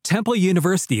Temple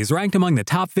University is ranked among the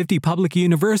top 50 public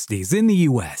universities in the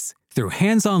U.S. Through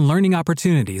hands-on learning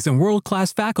opportunities and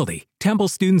world-class faculty, Temple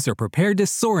students are prepared to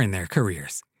soar in their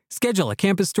careers. Schedule a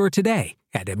campus tour today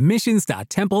at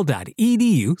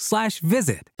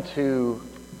admissions.temple.edu/visit. To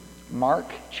Mark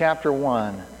chapter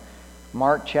 1.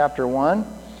 Mark chapter 1.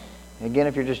 Again,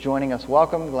 if you're just joining us,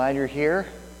 welcome. Glad you're here.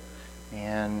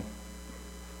 And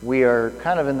we are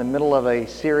kind of in the middle of a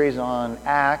series on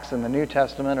Acts in the New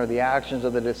Testament, or the actions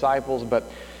of the disciples, but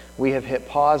we have hit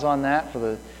pause on that for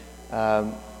the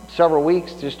several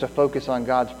weeks just to focus on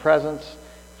God's presence,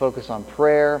 focus on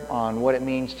prayer, on what it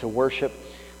means to worship.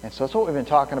 And so that's what we've been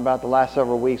talking about the last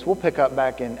several weeks. We'll pick up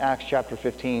back in Acts chapter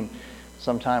 15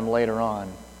 sometime later on.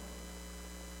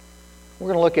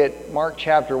 We're going to look at Mark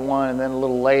chapter 1, and then a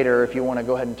little later, if you want to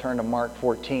go ahead and turn to Mark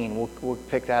 14, we'll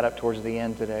pick that up towards the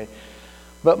end today.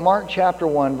 But Mark chapter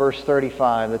 1, verse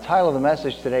 35, the title of the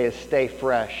message today is Stay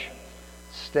Fresh.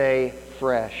 Stay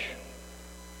fresh.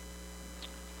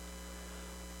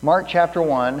 Mark chapter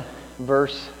 1,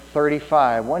 verse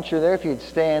 35. Once you're there, if you'd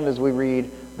stand as we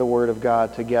read the Word of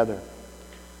God together.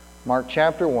 Mark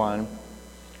chapter 1,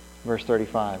 verse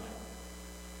 35.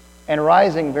 And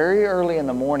rising very early in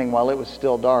the morning while it was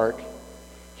still dark,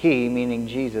 he, meaning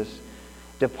Jesus,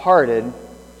 departed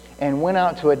and went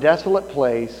out to a desolate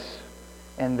place,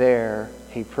 and there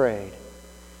he prayed.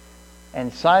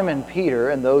 And Simon Peter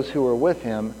and those who were with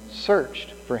him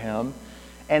searched for him,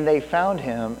 and they found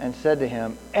him and said to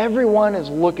him, "Everyone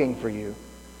is looking for you."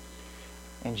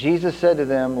 And Jesus said to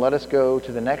them, "Let us go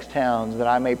to the next towns, that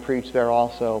I may preach there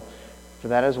also, for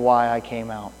that is why I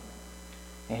came out."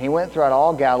 And he went throughout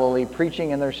all Galilee, preaching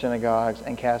in their synagogues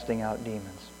and casting out demons.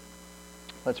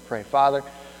 Let's pray. Father,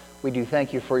 we do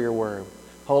thank you for your word.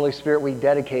 Holy Spirit, we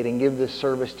dedicate and give this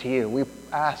service to you. We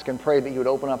ask and pray that you would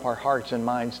open up our hearts and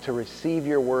minds to receive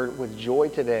your word with joy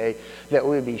today, that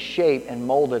we would be shaped and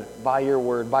molded by your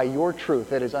word, by your truth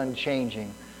that is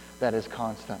unchanging, that is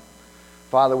constant.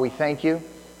 Father, we thank you.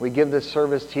 We give this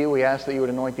service to you. We ask that you would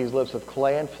anoint these lips of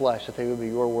clay and flesh, that they would be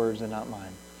your words and not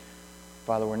mine.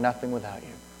 Father, we're nothing without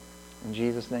you. In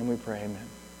Jesus' name we pray, amen.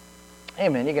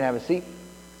 Amen. You can have a seat.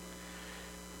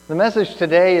 The message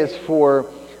today is for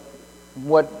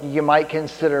what you might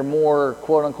consider more,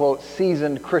 quote-unquote,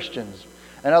 seasoned Christians.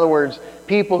 In other words,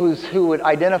 people who would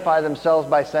identify themselves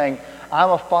by saying,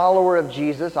 I'm a follower of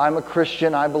Jesus, I'm a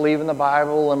Christian, I believe in the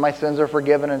Bible, and my sins are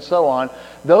forgiven, and so on.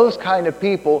 Those kind of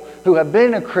people who have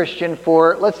been a Christian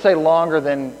for, let's say, longer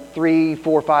than 3,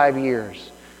 4, 5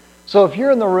 years. So if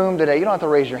you're in the room today, you don't have to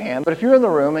raise your hand, but if you're in the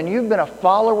room and you've been a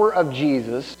follower of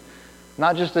Jesus,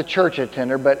 not just a church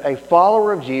attender, but a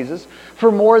follower of Jesus for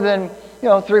more than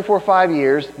 3, 4, 5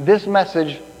 years, this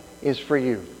message is for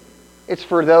you. It's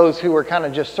for those who are kind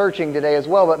of just searching today as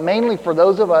well, but mainly for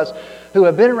those of us who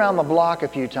have been around the block a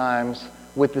few times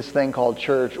with this thing called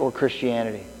church or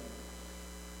Christianity.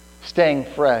 Staying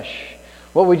fresh.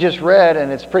 What we just read,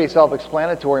 and it's pretty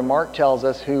self-explanatory, Mark tells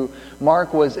us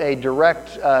Mark was a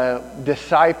direct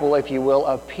disciple, if you will,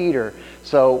 of Peter.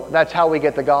 So that's how we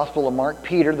get the Gospel of Mark.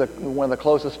 Peter, one of the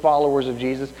closest followers of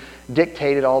Jesus,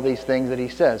 dictated all these things that he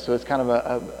says. So it's kind of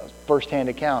a first-hand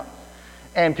account.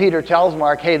 And Peter tells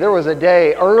Mark, hey, there was a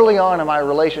day early on in my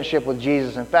relationship with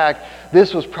Jesus. In fact,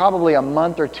 this was probably a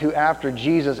month or two after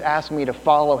Jesus asked me to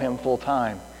follow him full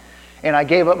time. And I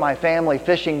gave up my family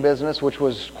fishing business, which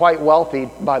was quite wealthy,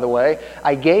 by the way.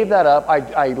 I gave that up.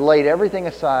 I laid everything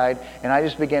aside, and I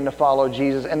just began to follow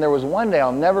Jesus. And there was one day,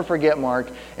 I'll never forget,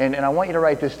 Mark, and I want you to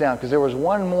write this down, because there was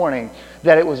one morning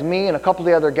that it was me and a couple of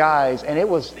the other guys, and it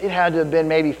had to have been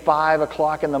maybe 5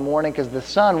 o'clock in the morning, because the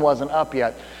sun wasn't up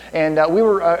yet. And we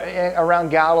were around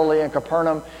Galilee and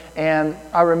Capernaum, and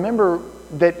I remember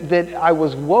that I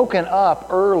was woken up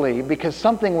early because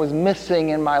something was missing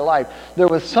in my life. There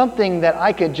was something that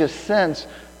I could just sense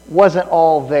wasn't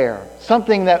all there.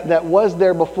 Something that was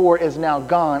there before is now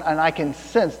gone, and I can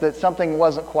sense that something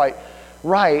wasn't quite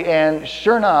right. And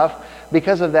sure enough,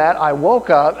 because of that, I woke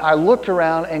up, I looked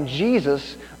around, and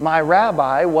Jesus, my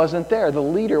rabbi, wasn't there. The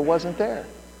leader wasn't there.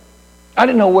 I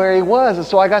didn't know where he was, and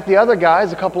so I got the other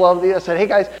guys, a couple of them, I said, hey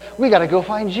guys, we got to go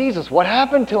find Jesus. What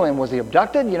happened to him? Was he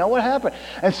abducted? What happened?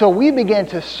 And so we began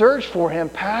to search for him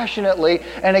passionately,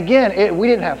 and again, we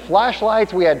didn't have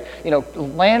flashlights, we had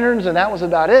lanterns, and that was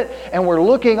about it, and we're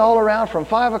looking all around from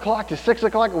 5 o'clock to 6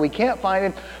 o'clock, and we can't find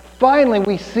him. Finally,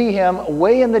 we see him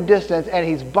way in the distance, and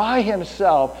he's by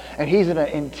himself, and he's in an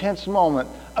intense moment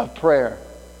of prayer.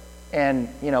 And,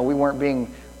 we weren't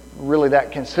being really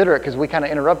that considerate, because we kind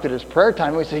of interrupted his prayer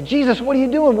time. We said, Jesus, what are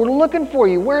you doing? We're looking for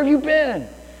you. Where have you been?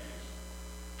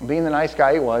 Being the nice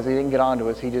guy he was, he didn't get on to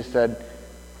us. He just said,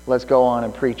 let's go on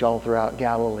and preach all throughout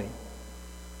Galilee.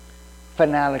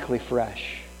 fanatically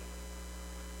fresh.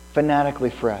 Fanatically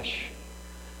fresh.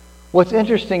 What's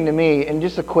interesting to me, and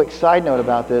just a quick side note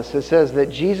about this, it says that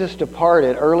Jesus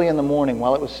departed early in the morning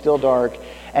while it was still dark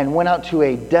and went out to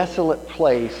a desolate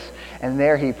place, and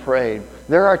there he prayed.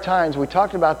 There are times, we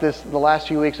talked about this the last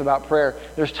few weeks about prayer,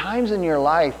 there's times in your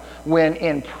life when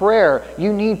in prayer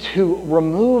you need to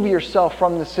remove yourself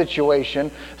from the situation,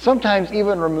 sometimes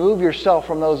even remove yourself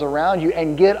from those around you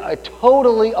and get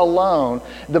totally alone.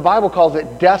 The Bible calls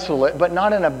it desolate, but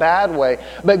not in a bad way,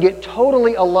 but get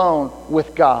totally alone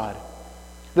with God.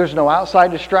 There's no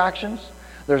outside distractions.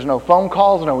 There's no phone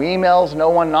calls, no emails,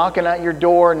 no one knocking at your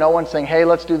door, no one saying, hey,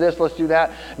 let's do this, let's do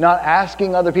that. Not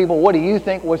asking other people, what do you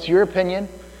think? What's your opinion?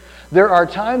 There are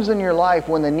times in your life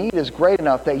when the need is great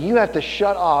enough that you have to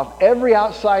shut off every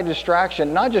outside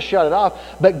distraction, not just shut it off,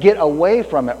 but get away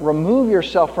from it. Remove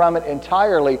yourself from it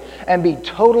entirely and be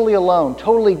totally alone,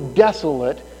 totally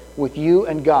desolate with you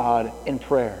and God in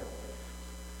prayer.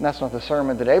 And that's not the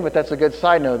sermon today, but that's a good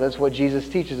side note. That's what Jesus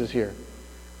teaches us here.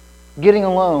 Getting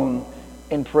alone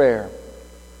in prayer.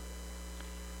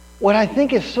 What I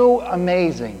think is so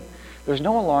amazing, there's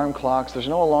no alarm clocks, there's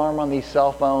no alarm on these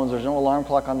cell phones, there's no alarm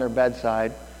clock on their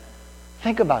bedside.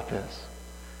 Think about this.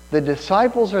 The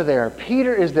disciples are there,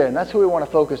 Peter is there, and that's who we want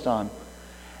to focus on.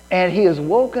 And he is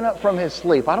woken up from his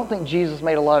sleep. I don't think Jesus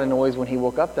made a lot of noise when he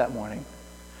woke up that morning.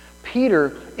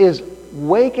 Peter is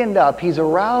wakened up, he's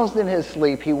aroused in his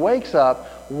sleep, he wakes up.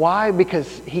 Why?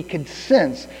 Because he could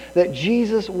sense that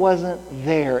Jesus wasn't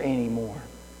there anymore.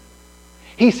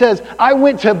 He says, I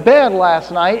went to bed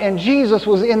last night and Jesus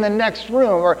was in the next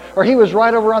room, or he was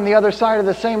right over on the other side of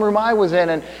the same room I was in,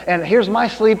 and here's my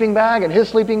sleeping bag and his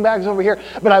sleeping bag's over here.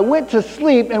 But I went to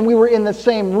sleep and we were in the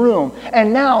same room.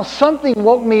 And now something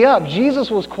woke me up. Jesus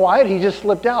was quiet, he just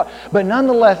slipped out. But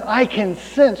nonetheless, I can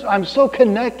sense, I'm so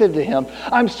connected to him.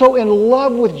 I'm so in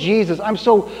love with Jesus. I'm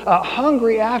so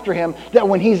hungry after him that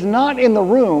when he's not in the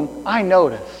room, I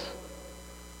notice.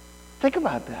 Think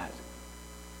about that.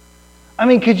 I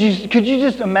mean, could you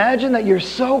just imagine that you're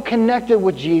so connected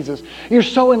with Jesus? You're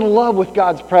so in love with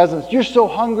God's presence. You're so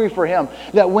hungry for him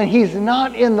that when he's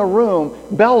not in the room,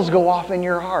 bells go off in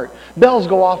your heart. Bells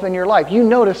go off in your life. You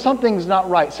notice something's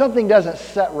not right. Something doesn't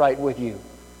set right with you.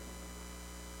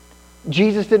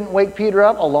 Jesus didn't wake Peter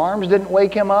up. Alarms didn't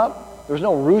wake him up. There was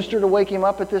no rooster to wake him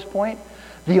up at this point.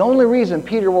 The only reason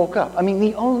Peter woke up,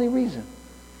 the only reason,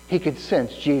 he could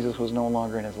sense Jesus was no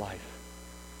longer in his life.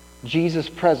 Jesus'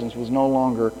 presence was no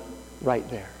longer right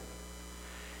there.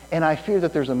 And I fear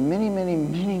that there's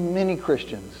many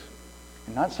Christians,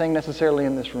 I'm not saying necessarily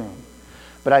in this room,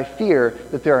 but I fear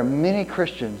that there are many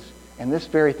Christians and this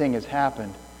very thing has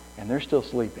happened and they're still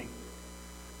sleeping.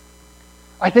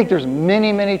 I think there's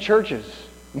many churches,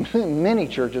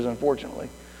 unfortunately,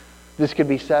 this could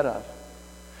be said of.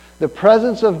 The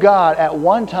presence of God at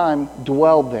one time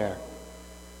dwelled there.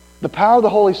 The power of the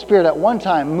Holy Spirit at one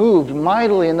time moved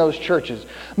mightily in those churches,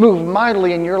 moved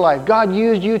mightily in your life. God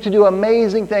used you to do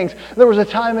amazing things. There was a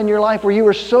time in your life where you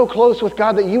were so close with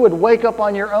God that you would wake up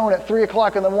on your own at 3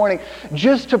 o'clock in the morning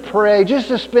just to pray, just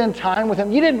to spend time with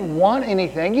him. You didn't want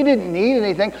anything, you didn't need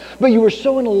anything, but you were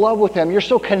so in love with him, you're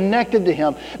so connected to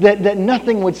him that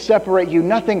nothing would separate you,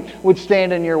 nothing would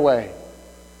stand in your way.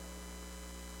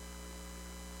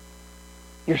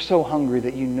 You're so hungry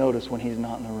that you notice when he's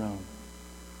not in the room.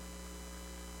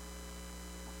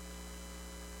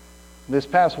 This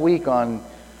past week on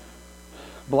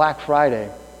Black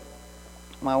Friday,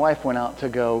 my wife went out to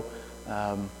go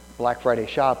Black Friday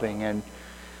shopping, and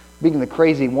being the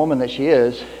crazy woman that she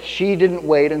is, she didn't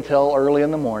wait until early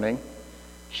in the morning.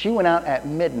 She went out at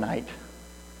midnight,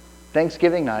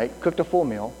 Thanksgiving night, cooked a full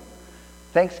meal.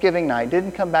 Thanksgiving night,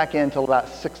 didn't come back in until about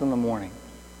 6 in the morning.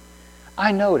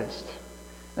 I noticed.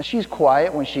 Now, she's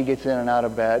quiet when she gets in and out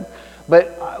of bed,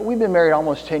 but we've been married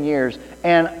almost 10 years,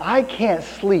 and I can't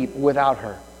sleep without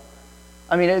her.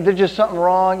 There's just something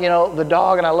wrong, the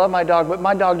dog, and I love my dog, but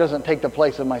my dog doesn't take the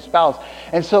place of my spouse.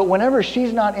 And so whenever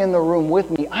she's not in the room with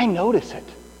me, I notice it.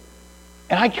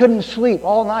 And I couldn't sleep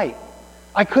all night.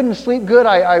 I couldn't sleep good.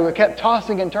 I kept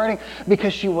tossing and turning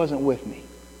because she wasn't with me.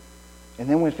 And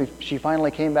then when she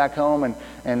finally came back home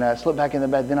and slipped back in the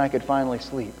bed, then I could finally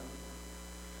sleep.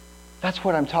 That's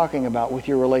what I'm talking about with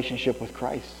your relationship with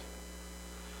Christ.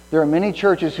 There are many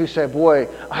churches who say, boy,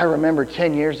 I remember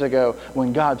 10 years ago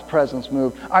when God's presence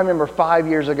moved. I remember 5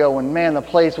 years ago when, man, the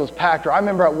place was packed. Or I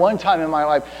remember at one time in my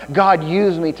life, God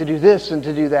used me to do this and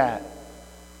to do that.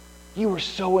 You were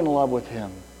so in love with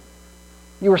him.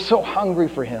 You were so hungry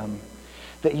for him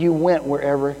that you went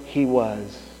wherever he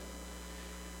was.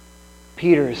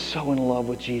 Peter is so in love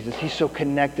with Jesus. He's so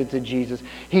connected to Jesus.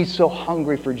 He's so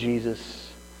hungry for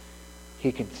Jesus.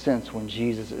 he can sense when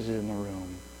Jesus is in the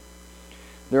room.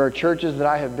 There are churches that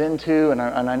I have been to, and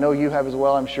I know you have as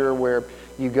well, I'm sure, where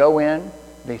you go in,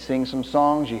 they sing some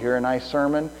songs, you hear a nice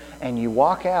sermon, and you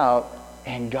walk out,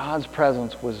 and God's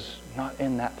presence was not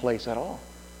in that place at all.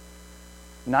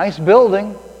 Nice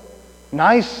building,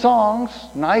 nice songs,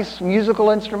 nice musical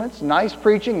instruments, nice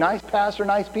preaching, nice pastor,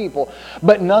 nice people,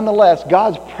 but nonetheless,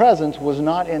 God's presence was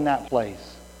not in that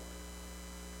place.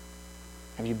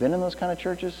 Have you been in those kind of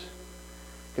churches?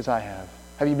 Because I have.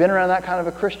 Have you been around that kind of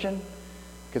a Christian?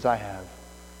 Because I have.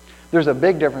 There's a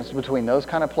big difference between those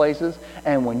kind of places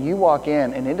and when you walk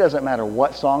in, and it doesn't matter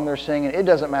what song they're singing, it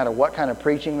doesn't matter what kind of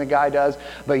preaching the guy does,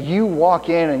 but you walk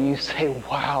in and you say,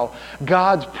 wow,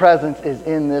 God's presence is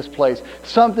in this place.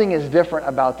 Something is different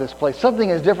about this place. Something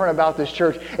is different about this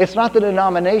church. It's not the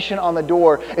denomination on the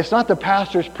door. It's not the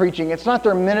pastors preaching. It's not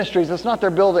their ministries. It's not their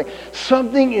building.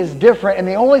 Something is different, and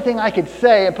the only thing I could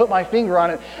say and put my finger on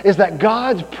it is that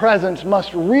God's presence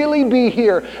must really be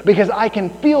here because I can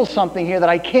feel something here that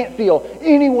I can't feel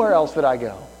anywhere else that I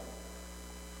go.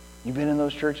 You've been in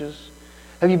those churches?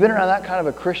 Have you been around that kind of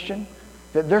a Christian?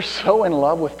 That they're so in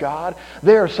love with God.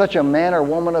 They are such a man or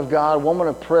woman of God, woman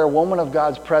of prayer, woman of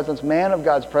God's presence, man of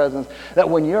God's presence, that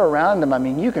when you're around them, I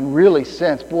mean, you can really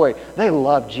sense, boy, they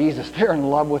love Jesus. They're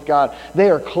in love with God. They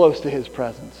are close to His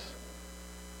presence.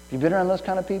 Have you been around those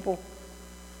kind of people?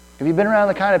 Have you been around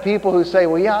the kind of people who say,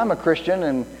 well, yeah, I'm a Christian,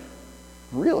 and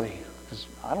really,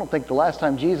 I don't think the last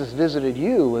time Jesus visited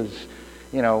you was,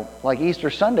 like Easter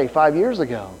Sunday 5 years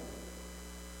ago.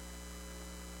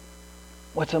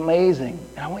 What's amazing,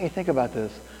 and I want you to think about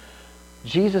this,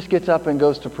 Jesus gets up and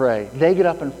goes to pray. They get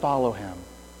up and follow Him.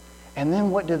 And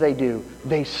then what do?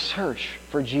 They search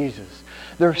for Jesus.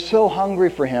 They're so hungry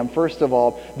for Him, first of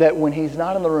all, that when He's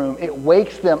not in the room, it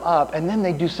wakes them up, and then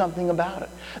they do something about it.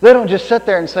 They don't just sit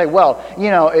there and say, well,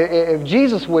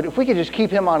 if we could just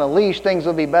keep Him on a leash, things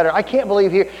would be better. I can't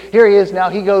believe here He is now.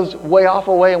 He goes way off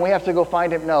away, and we have to go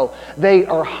find Him. No, they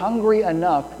are hungry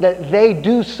enough that they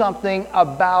do something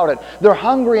about it. They're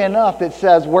hungry enough that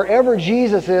says, wherever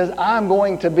Jesus is, I'm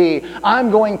going to be.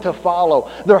 I'm going to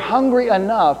follow. They're hungry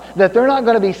enough that they're not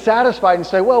going to be satisfied and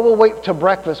say, well, we'll wait till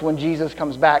breakfast when Jesus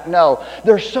comes back. No,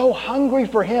 they're so hungry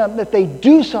for Him that they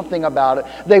do something about it.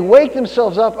 They wake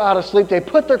themselves up out of sleep, they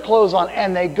put their clothes on,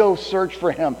 and they go search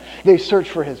for Him. They search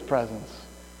for His presence.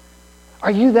 Are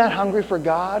you that hungry for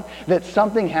God that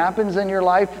something happens in your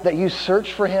life, that you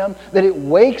search for Him, that it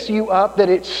wakes you up, that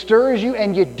it stirs you,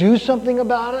 and you do something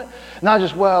about it? Not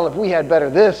just, well, if we had better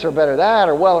this or better that,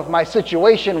 or well, if my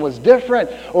situation was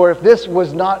different, or if this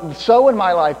was not so in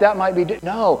my life, that might be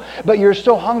no. But you're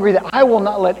so hungry that I will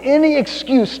not let any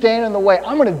excuse stand in the way.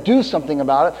 I'm going to do something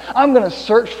about it. I'm going to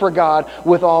search for God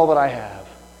with all that I have.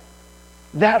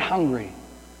 That hungry.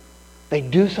 They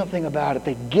do something about it.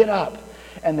 They get up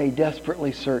and they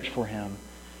desperately search for Him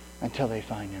until they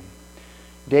find Him.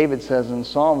 David says in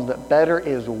Psalms that better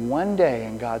is one day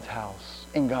in God's house,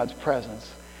 in God's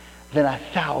presence, than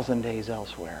 1,000 days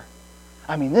elsewhere.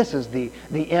 I mean, this is the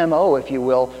MO, if you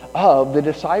will, of the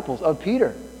disciples, of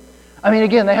Peter. I mean,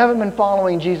 again, they haven't been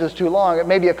following Jesus too long,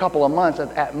 maybe a couple of months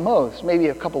at most, maybe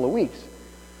a couple of weeks.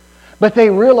 But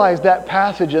they realize that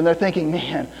passage and they're thinking,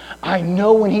 man, I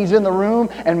know when He's in the room,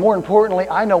 and more importantly,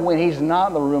 I know when He's not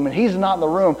in the room. And He's not in the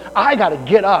room, I got to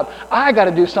get up. I got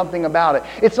to do something about it.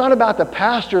 It's not about the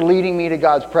pastor leading me to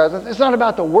God's presence. It's not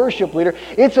about the worship leader.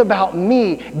 It's about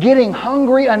me getting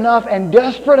hungry enough and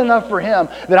desperate enough for Him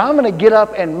that I'm going to get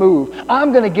up and move.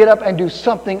 I'm going to get up and do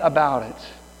something about it.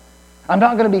 I'm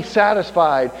not going to be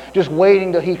satisfied just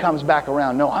waiting till He comes back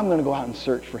around. No, I'm going to go out and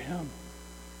search for Him.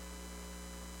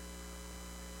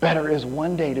 Better is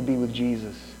one day to be with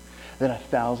Jesus than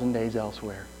 1,000 days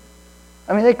elsewhere.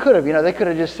 I mean, they could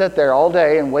have just sat there all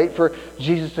day and wait for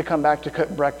Jesus to come back to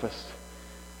cook breakfast.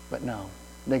 But no,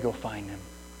 they go find Him.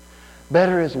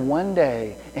 Better is one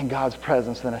day in God's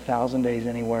presence than 1,000 days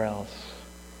anywhere else.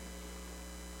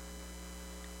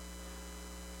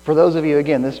 For those of you,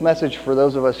 again, this message for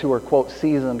those of us who are, quote,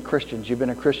 seasoned Christians. You've been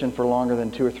a Christian for longer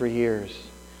than 2 or 3 years.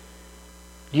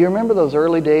 Do you remember those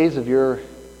early days of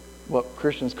what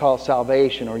Christians call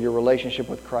salvation, or your relationship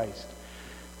with Christ?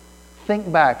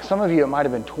 Think back. Some of you, it might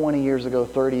have been 20 years ago,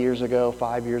 30 years ago,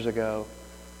 5 years ago.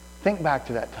 Think back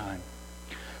to that time.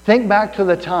 Think back to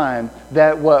the time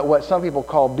that what some people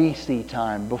call BC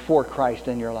time, before Christ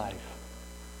in your life.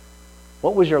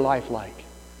 What was your life like?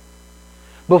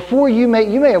 Before you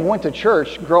may have went to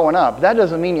church growing up. That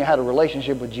doesn't mean you had a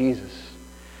relationship with Jesus.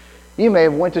 You may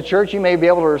have went to church, you may be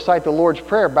able to recite the Lord's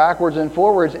Prayer backwards and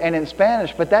forwards and in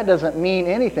Spanish, but that doesn't mean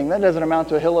anything. That doesn't amount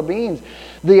to a hill of beans.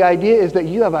 The idea is that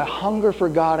you have a hunger for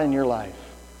God in your life.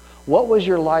 What was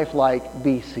your life like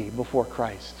BC, before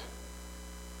Christ?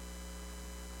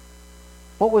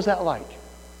 What was that like?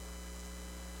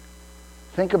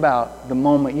 Think about the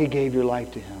moment you gave your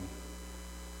life to Him.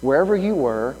 Wherever you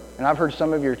were, and I've heard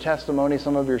some of your testimonies,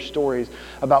 some of your stories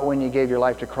about when you gave your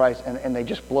life to Christ, and they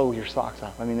just blow your socks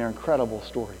off. I mean, they're incredible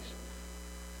stories.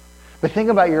 But think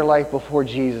about your life before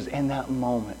Jesus in that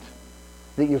moment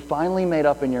that you finally made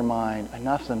up in your mind,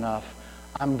 enough's enough.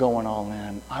 I'm going all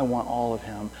in. I want all of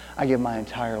Him. I give my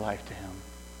entire life to Him.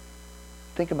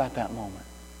 Think about that moment.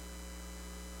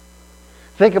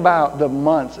 Think about the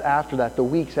months after that, the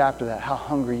weeks after that, how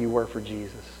hungry you were for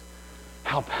Jesus.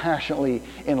 How passionately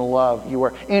in love you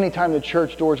were. Anytime the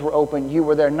church doors were open, you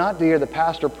were there not to hear the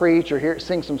pastor preach or hear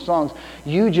sing some songs.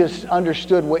 You just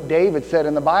understood what David said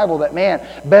in the Bible, that, man,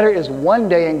 better is one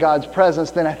day in God's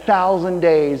presence than 1,000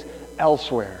 days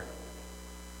elsewhere.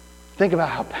 Think about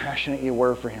how passionate you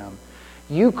were for Him.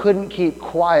 You couldn't keep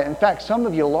quiet. In fact, some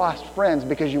of you lost friends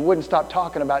because you wouldn't stop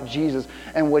talking about Jesus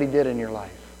and what He did in your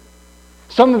life.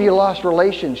 Some of you lost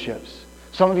relationships.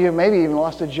 Some of you maybe even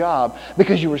lost a job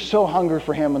because you were so hungry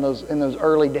for Him in those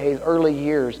early days, early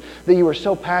years, that you were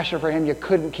so passionate for Him you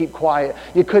couldn't keep quiet.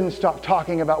 You couldn't stop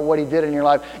talking about what He did in your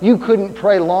life. You couldn't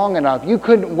pray long enough. You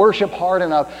couldn't worship hard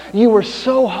enough. You were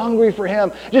so hungry for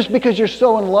Him just because you're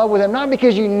so in love with Him. Not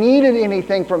because you needed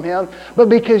anything from Him, but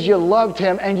because you loved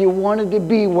Him and you wanted to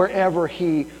be wherever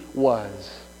He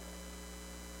was.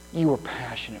 You were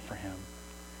passionate for Him.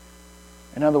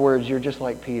 In other words, you're just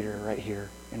like Peter right here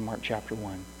in Mark chapter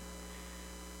 1.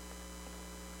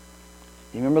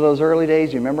 You remember those early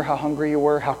days? You remember how hungry you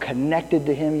were, how connected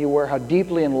to Him you were, how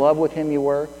deeply in love with Him you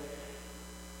were?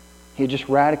 He just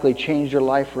radically changed your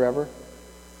life forever.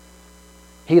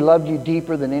 He loved you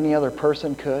deeper than any other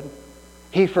person could.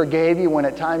 He forgave you when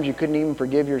at times you couldn't even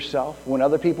forgive yourself. When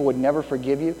other people would never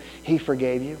forgive you, He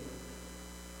forgave you.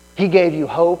 He gave you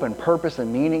hope and purpose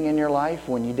and meaning in your life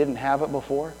when you didn't have it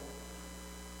before.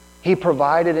 He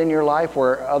provided in your life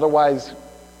where otherwise,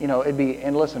 it'd be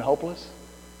endless and hopeless.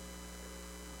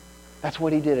 That's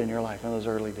what He did in your life in those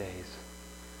early days.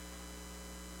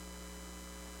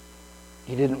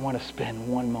 You didn't want to spend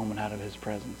one moment out of His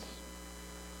presence.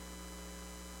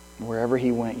 Wherever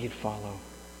He went, you'd follow.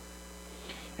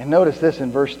 And notice this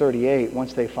in verse 38.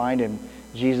 Once they find Him,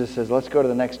 Jesus says, let's go to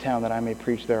the next town that I may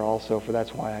preach there also, for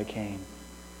that's why I came.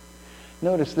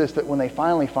 Notice this, that when they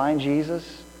finally find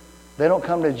Jesus, they don't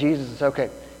come to Jesus and say, okay,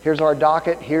 here's our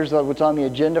docket. Here's what's on the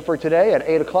agenda for today. At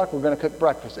 8 o'clock, we're going to cook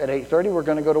breakfast. At 8:30, we're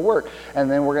going to go to work. And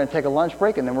then we're going to take a lunch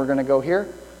break, and then we're going to go here.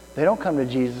 They don't come to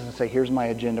Jesus and say, here's my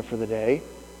agenda for the day.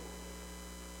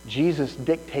 Jesus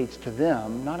dictates to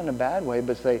them, not in a bad way,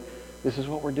 but say, this is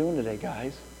what we're doing today,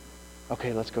 guys.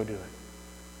 Okay, let's go do it.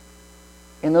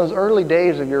 In those early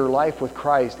days of your life with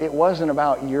Christ, it wasn't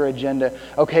about your agenda.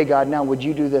 Okay, God, now would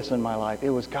you do this in my life?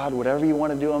 It was, God, whatever you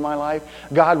want to do in my life.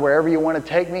 God, wherever you want to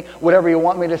take me, whatever you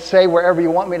want me to say, wherever you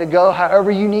want me to go,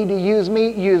 however you need to use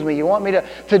me, use me. You want me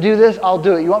to do this, I'll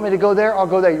do it. You want me to go there, I'll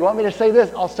go there. You want me to say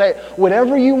this, I'll say it.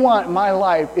 Whatever you want, my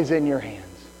life is in your hands.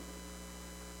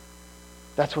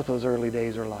 That's what those early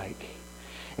days are like.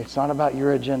 It's not about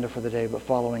your agenda for the day, but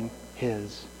following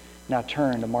His. Now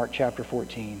turn to Mark chapter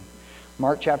 14.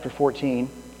 Mark chapter 14.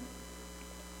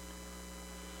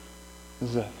 This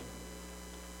is a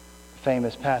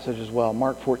famous passage as well.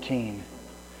 Mark 14,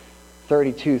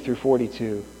 32 through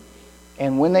 42.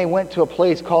 And when they went to a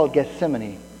place called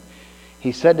Gethsemane,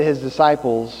 He said to His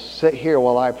disciples, sit here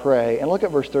while I pray. And look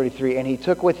at verse 33. And He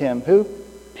took with Him, who?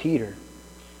 Peter,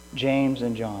 James,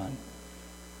 and John.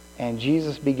 And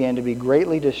Jesus began to be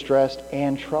greatly distressed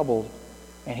and troubled.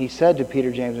 And He said to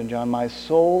Peter, James, and John, my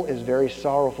soul is very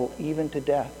sorrowful, even to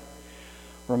death.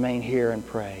 Remain here and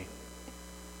pray.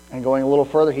 And going a little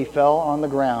further, He fell on the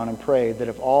ground and prayed that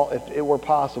if it were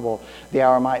possible, the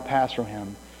hour might pass from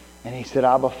Him. And He said,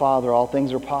 Abba, Father, all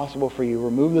things are possible for you.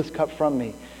 Remove this cup from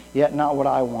me. Yet not what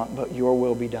I want, but your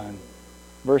will be done.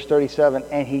 Verse 37,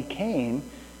 and He came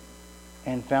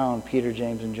and found Peter,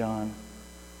 James, and John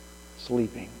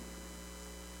sleeping.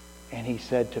 And He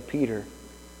said to Peter,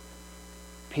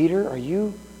 Peter, are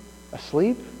you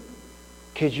asleep?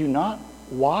 Could you not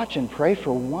watch and pray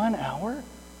for 1 hour?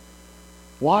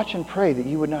 Watch and pray that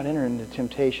you would not enter into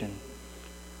temptation.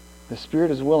 The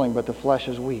spirit is willing, but the flesh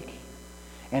is weak.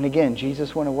 And again,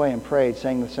 Jesus went away and prayed,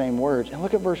 saying the same words. And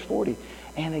look at verse 40.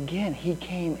 And again, He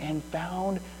came and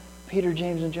found Peter,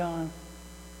 James, and John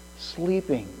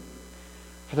sleeping,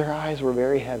 for their eyes were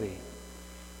very heavy,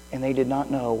 and they did not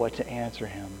know what to answer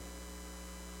Him.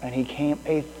 And He came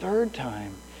a third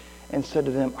time and said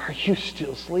to them, are you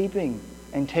still sleeping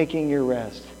and taking your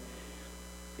rest?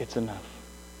 It's enough.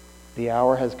 The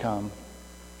hour has come.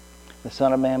 The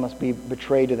Son of Man must be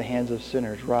betrayed to the hands of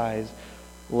sinners. Rise,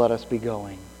 let us be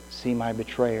going. See, my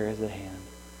betrayer is at hand.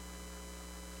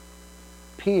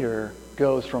 Peter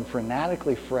goes from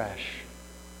fanatically fresh,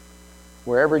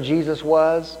 wherever Jesus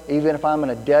was, even if I'm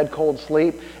in a dead cold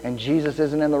sleep and Jesus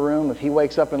isn't in the room, if he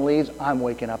wakes up and leaves, I'm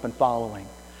waking up and following.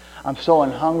 I'm so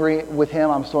hungry with him,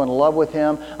 I'm so in love with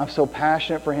him, I'm so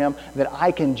passionate for him that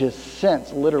I can just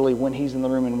sense literally when he's in the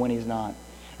room and when he's not.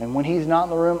 And when he's not in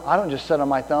the room, I don't just sit on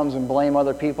my thumbs and blame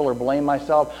other people or blame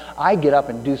myself. I get up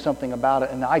and do something about it,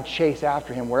 and I chase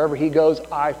after him. Wherever he goes,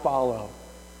 I follow.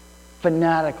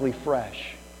 Fanatically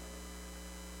fresh.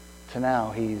 To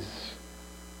now, he's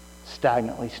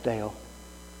stagnantly stale.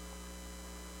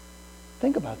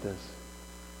 Think about this.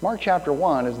 Mark chapter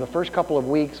 1 is the first couple of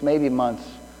weeks, maybe months,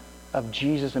 of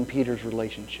Jesus and Peter's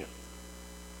relationship.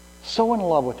 So in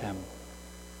love with him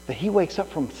that he wakes up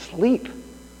from sleep.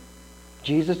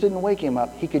 Jesus didn't wake him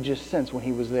up. He could just sense when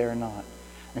he was there or not.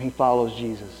 And he follows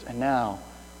Jesus. And now,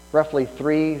 roughly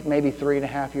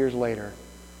 3.5 years later,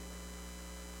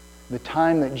 the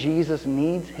time that Jesus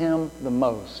needs him the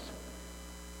most,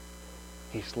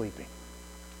 he's sleeping.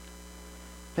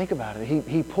 Think about it.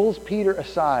 He pulls Peter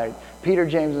aside, Peter,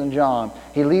 James, and John.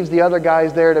 He leaves the other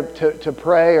guys there to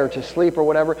pray or to sleep or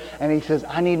whatever, and he says,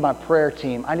 I need my prayer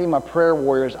team. I need my prayer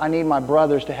warriors. I need my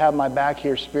brothers to have my back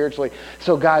here spiritually.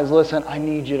 So guys, listen, I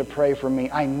need you to pray for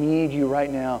me. I need you right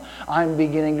now. I'm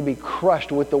beginning to be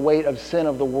crushed with the weight of sin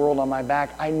of the world on my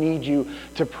back. I need you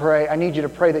to pray. I need you to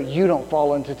pray that you don't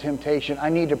fall into temptation. I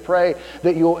need to pray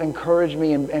that you'll encourage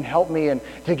me and help me and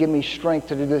to give me strength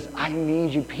to do this. I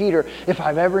need you, Peter. If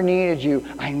I've ever needed you,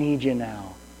 I need you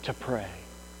now to pray.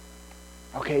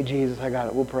 Okay, Jesus, I got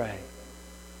it. We'll pray.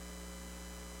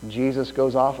 And Jesus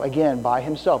goes off again by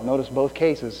himself. Notice both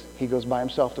cases. He goes by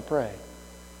himself to pray.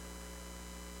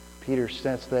 Peter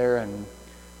sits there, and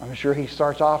I'm sure he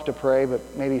starts off to pray, but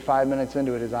maybe 5 minutes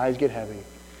into it, his eyes get heavy.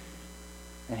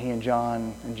 And he and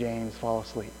John and James fall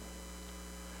asleep.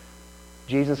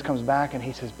 Jesus comes back and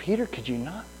he says, Peter, could you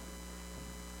not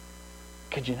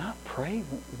pray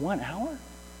 1 hour?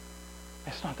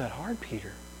 It's not that hard,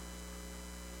 Peter.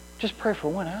 Just pray for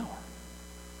 1 hour.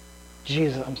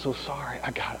 Jesus, I'm so sorry. I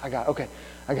got it. Okay,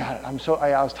 I got it.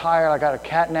 I was tired. I got a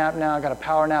cat nap now. I got a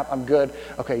power nap. I'm good.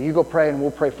 Okay, you go pray and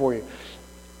we'll pray for you.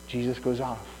 Jesus goes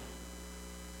off.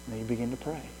 And then you begin to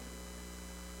pray.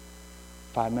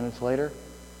 5 minutes later,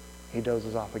 he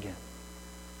dozes off again.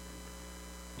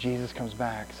 Jesus comes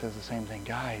back, says the same thing.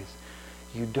 Guys,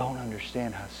 you don't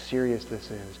understand how serious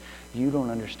this is. You don't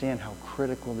understand how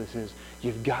critical this is.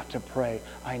 You've got to pray.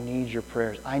 I need your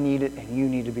prayers. I need it, and you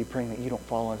need to be praying that you don't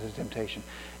fall into temptation.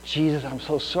 Jesus, I'm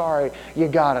so sorry. You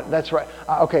got it. That's right.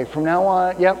 Okay, from now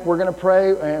on, yep, we're going to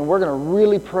pray, and we're going to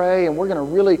really pray, and we're going to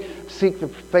really seek the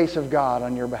face of God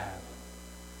on your behalf.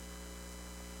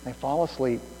 They fall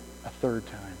asleep a third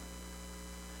time.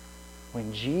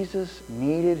 When Jesus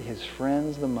needed his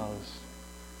friends the most,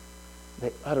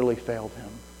 they utterly failed him.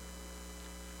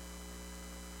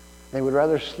 They would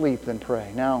rather sleep than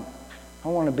pray. Now, I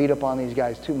don't want to beat up on these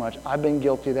guys too much. I've been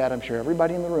guilty of that. I'm sure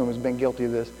everybody in the room has been guilty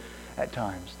of this at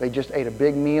times. They just ate a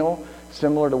big meal,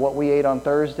 similar to what we ate on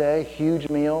Thursday. Huge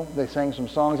meal. They sang some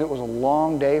songs. It was a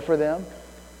long day for them.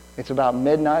 It's about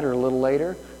midnight or a little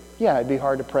later. Yeah, it'd be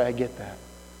hard to pray. I get that.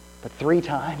 But 3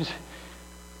 times?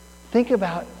 Think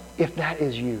about if that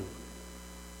is you.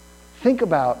 Think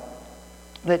about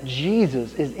that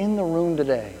Jesus is in the room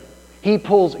today. He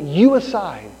pulls you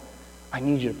aside. I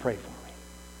need you to pray for me.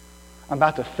 I'm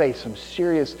about to face some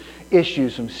serious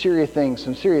issues, some serious things,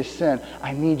 some serious sin.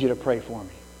 I need you to pray for me.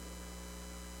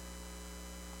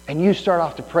 And you start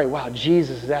off to pray. Wow,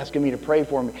 Jesus is asking me to pray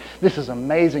for me. This is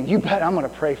amazing. You bet I'm going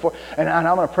to pray for, and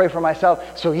I'm going to pray for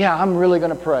myself. So yeah, I'm really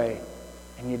going to pray.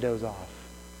 And you doze off.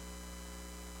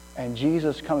 And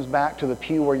Jesus comes back to the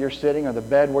pew where you're sitting, or the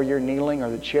bed where you're kneeling, or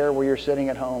the chair where you're sitting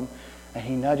at home, and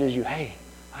he nudges you, hey,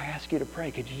 I asked you to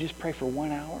pray. Could you just pray for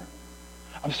 1 hour?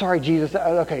 I'm sorry, Jesus.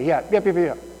 Okay, yep.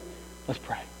 Let's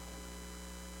pray.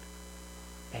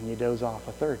 And you doze off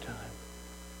a third time.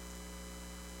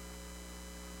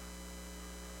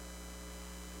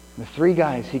 The 3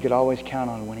 guys he could always count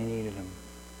on when he needed them.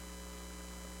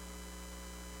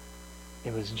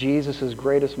 It was Jesus'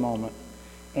 greatest moment,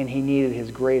 and he needed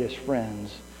his greatest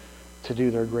friends to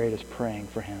do their greatest praying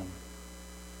for him.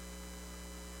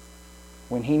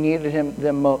 When he needed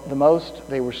them the most,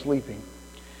 they were sleeping.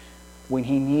 When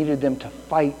he needed them to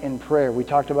fight in prayer, we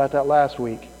talked about that last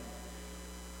week,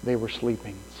 they were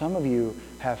sleeping. Some of you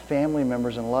have family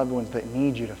members and loved ones that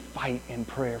need you to fight in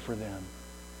prayer for them.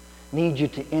 need you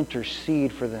to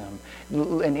intercede for them.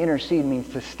 And intercede means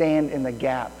to stand in the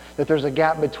gap. That there's a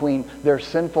gap between their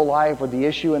sinful life or the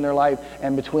issue in their life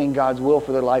and between God's will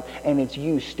for their life. And it's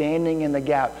you standing in the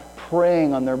gap,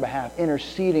 praying on their behalf,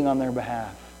 interceding on their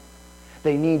behalf.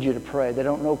 They need you to pray. They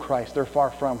don't know Christ. They're far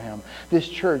from Him. This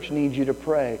church needs you to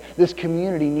pray. This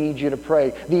community needs you to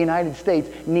pray. The United States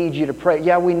needs you to pray.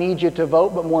 Yeah, we need you to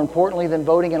vote, but more importantly than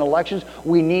voting in elections,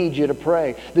 we need you to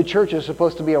pray. The church is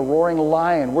supposed to be a roaring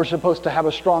lion. We're supposed to have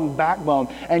a strong backbone.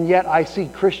 And yet I see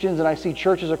Christians and I see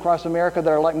churches across America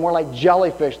that are more like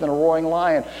jellyfish than a roaring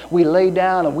lion. We lay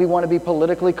down and we want to be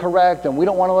politically correct and we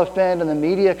don't want to offend and the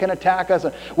media can attack us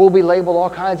and we'll be labeled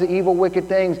all kinds of evil, wicked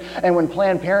things. And when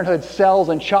Planned Parenthood sells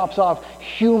and chops off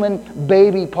human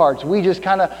baby parts, we just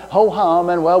kind of ho-hum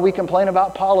and, well, we complain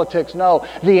about politics. No,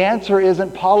 the answer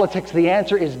isn't politics. The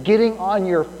answer is getting on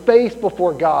your face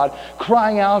before God,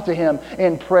 crying out to Him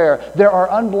in prayer. There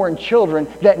are unborn children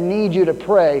that need you to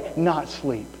pray, not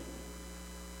sleep.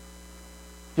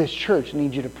 This church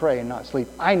needs you to pray and not sleep.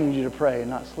 I need you to pray and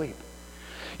not sleep.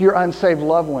 Your unsaved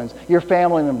loved ones, your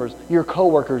family members, your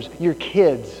coworkers, your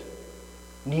kids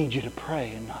need you to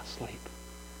pray and not sleep.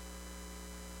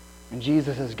 And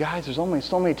Jesus says, guys, there's only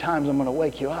so many times I'm going to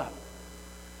wake you up.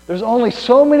 There's only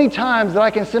so many times that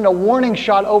I can send a warning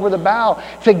shot over the bow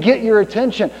to get your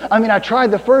attention. I mean, I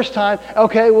tried the first time.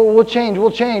 Okay, well, we'll change.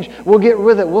 We'll get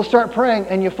with it. We'll start praying,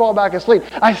 and you fall back asleep.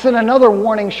 I send another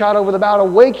warning shot over the bow to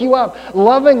wake you up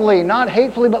lovingly, not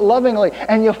hatefully, but lovingly,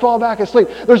 and you fall back asleep.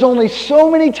 There's only so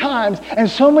many times and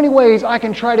so many ways I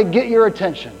can try to get your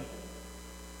attention.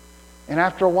 And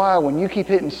after a while, when you keep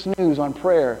hitting snooze on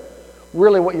prayer,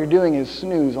 really what you're doing is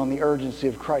snooze on the urgency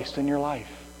of Christ in your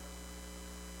life.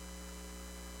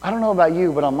 I don't know about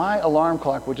you, but on my alarm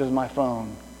clock, which is my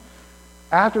phone,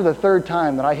 after the third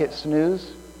time that I hit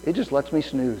snooze, it just lets me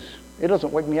snooze. It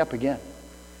doesn't wake me up again.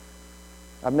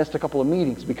 I've missed a couple of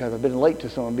meetings because I've been late to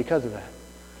someone because of that.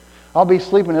 I'll be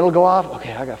sleeping, it'll go off.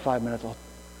 Okay, I got 5 minutes, I'll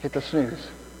hit the snooze.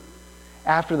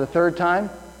 After the third time,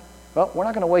 well, we're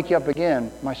not going to wake you up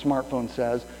again, my smartphone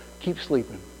says. Keep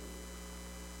sleeping.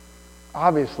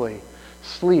 Obviously,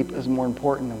 sleep is more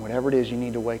important than whatever it is you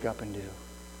need to wake up and do.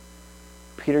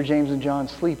 Peter, James, and John,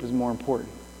 sleep is more important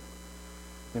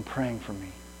than praying for me.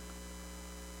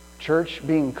 Church,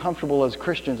 being comfortable as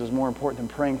Christians is more important than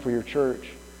praying for your church.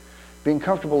 Being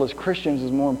comfortable as Christians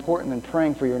is more important than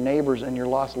praying for your neighbors and your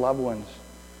lost loved ones.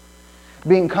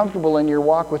 Being comfortable in your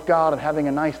walk with God and having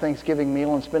a nice Thanksgiving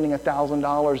meal and spending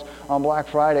 $1,000 on Black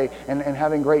Friday and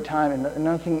having a great time, and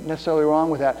nothing necessarily wrong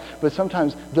with that. But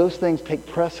sometimes those things take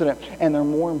precedent and they're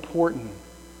more important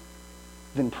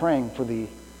than praying for the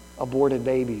aborted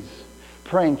babies,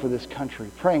 praying for this country,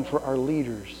 praying for our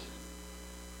leaders,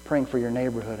 praying for your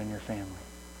neighborhood and your family.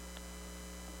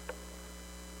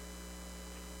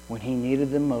 When He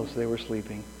needed them most, they were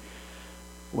sleeping.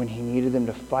 When He needed them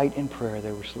to fight in prayer,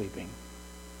 they were sleeping.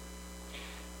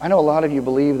 I know a lot of you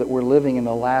believe that we're living in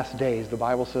the last days. The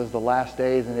Bible says the last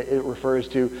days, and it refers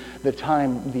to the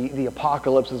time, the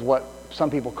apocalypse is what some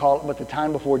people call it, but the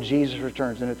time before Jesus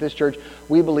returns. And at this church,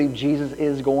 we believe Jesus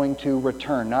is going to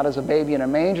return, not as a baby in a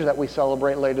manger that we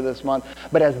celebrate later this month,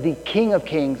 but as the King of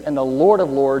Kings and the Lord of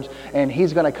Lords, and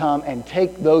He's going to come and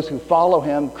take those who follow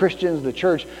Him, Christians, the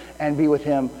church, and be with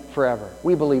Him forever.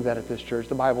 We believe that at this church.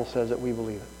 The Bible says that we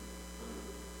believe it.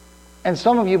 And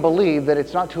some of you believe that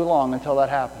it's not too long until that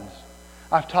happens.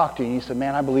 I've talked to you and you said,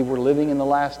 man, I believe we're living in the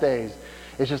last days.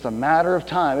 It's just a matter of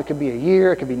time. It could be a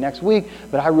year, it could be next week,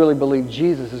 but I really believe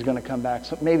Jesus is going to come back,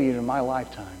 so maybe even in my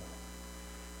lifetime.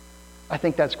 I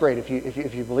think that's great. If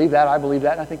you believe that, I believe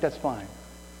that, and I think that's fine.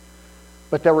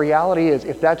 But the reality is,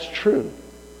 if that's true,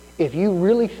 if you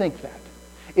really think that,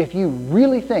 if you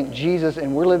really think Jesus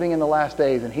and we're living in the last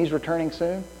days and He's returning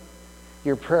soon,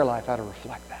 your prayer life ought to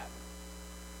reflect that.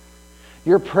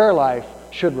 Your prayer life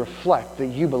should reflect that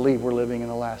you believe we're living in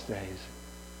the last days.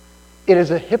 It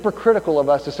is a hypocritical of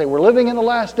us to say we're living in the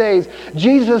last days,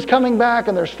 Jesus is coming back,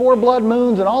 and there's 4 blood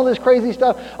moons and all this crazy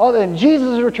stuff, and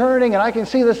Jesus is returning, and I can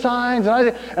see the signs,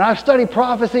 and I've studied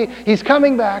prophecy. He's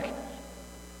coming back.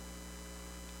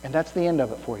 And that's the end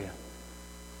of it for you.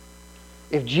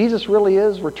 If Jesus really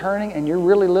is returning and you're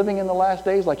really living in the last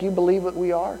days like you believe that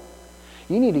we are,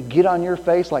 you need to get on your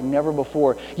face like never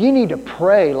before. You need to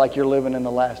pray like you're living in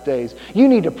the last days. You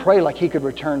need to pray like He could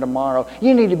return tomorrow.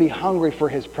 You need to be hungry for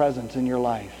His presence in your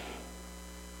life.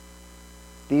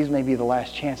 These may be the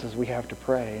last chances we have to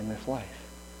pray in this life.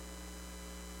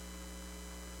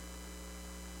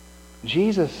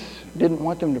 Jesus didn't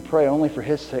want them to pray only for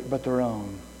His sake, but their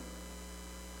own.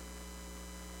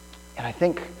 And I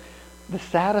think the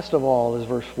saddest of all is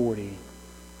verse 40.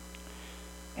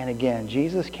 And again,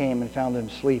 Jesus came and found them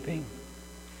sleeping,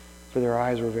 for their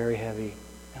eyes were very heavy.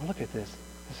 And look at this.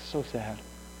 This is so sad.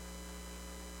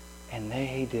 And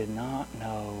they did not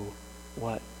know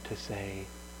what to say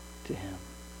to him.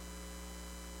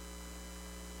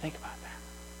 Think about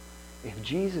that. If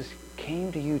Jesus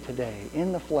came to you today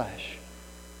in the flesh,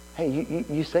 hey,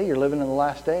 you say you're living in the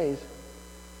last days.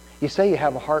 You say you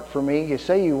have a heart for me. You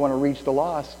say you want to reach the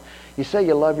lost. You say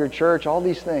you love your church, all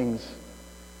these things.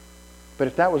 But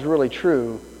if that was really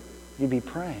true, you'd be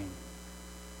praying.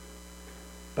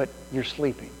 But you're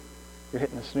sleeping. You're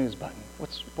hitting the snooze button.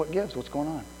 What gives? What's going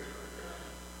on?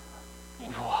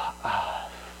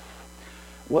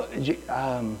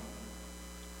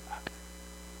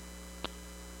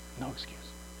 No excuse.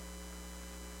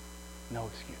 No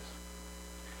excuse.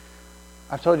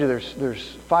 I've told you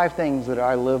there's 5 things that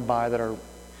I live by that are,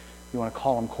 you want to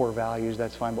call them core values,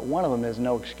 that's fine, but one of them is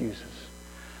no excuses.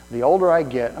 The older I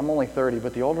get, I'm only 30,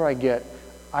 but the older I get,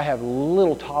 I have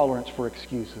little tolerance for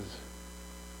excuses.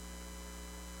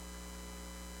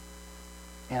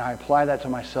 And I apply that to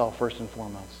myself first and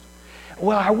foremost.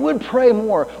 Well, I would pray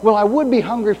more. Well, I would be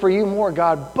hungry for you more,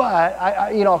 God, but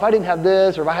if I didn't have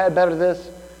this or if I had better this.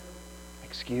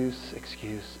 Excuse.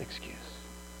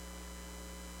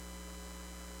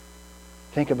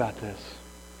 Think about this.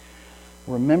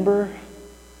 Remember,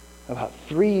 about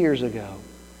 3 years ago,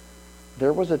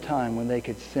 there was a time when they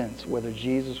could sense whether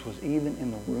Jesus was even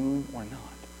in the room or not.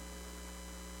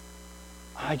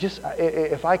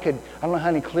 If I could, I don't know how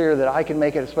any clearer that I can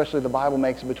make it, especially the Bible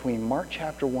makes it between Mark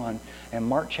chapter 1 and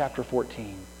Mark chapter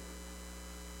 14.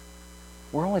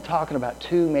 We're only talking about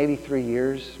 2, maybe 3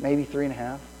 years, maybe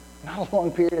 3.5. Not a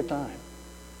long period of time.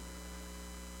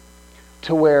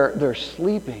 To where they're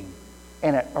sleeping,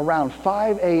 and at around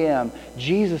 5 a.m.,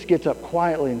 Jesus gets up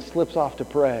quietly and slips off to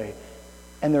pray.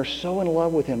 And they're so in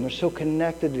love with him, they're so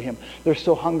connected to him, they're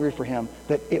so hungry for him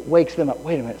that it wakes them up.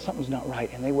 Wait a minute, something's not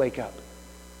right. And they wake up.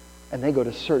 And they go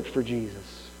to search for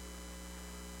Jesus.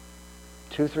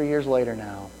 2, 3 years later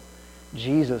now,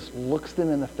 Jesus looks them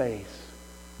in the face,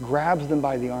 grabs them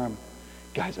by the arm.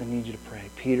 Guys, I need you to pray.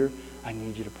 Peter, I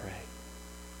need you to pray.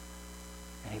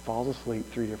 And he falls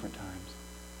asleep 3 different times.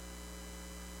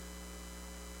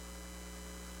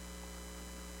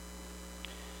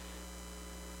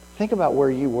 Think about where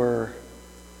you were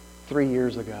 3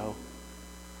 years ago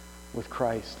with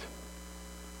Christ.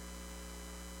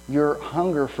 Your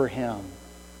hunger for him,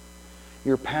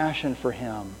 your passion for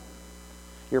him,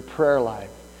 your prayer life,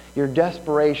 your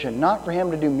desperation, not for him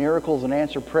to do miracles and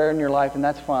answer prayer in your life, and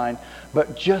that's fine,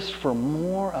 but just for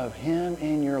more of him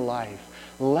in your life.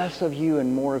 Less of you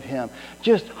and more of him.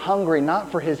 Just hungry,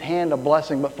 not for his hand of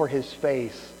blessing, but for his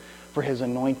face, for his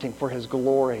anointing, for his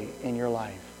glory in your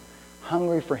life.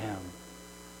 Hungry for him.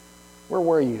 Where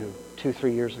were you 2,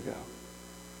 3 years ago?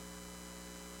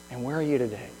 And where are you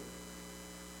today?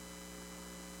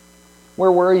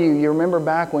 Where were you? You remember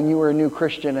back when you were a new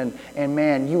Christian and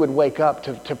man, you would wake up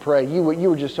to pray. You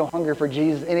were just so hungry for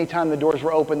Jesus. Anytime the doors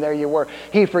were open, there you were.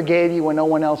 He forgave you when no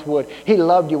one else would. He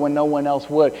loved you when no one else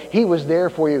would. He was there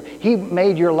for you. He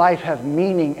made your life have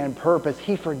meaning and purpose.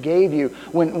 He forgave you.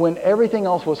 When everything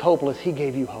else was hopeless, he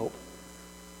gave you hope.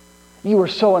 You were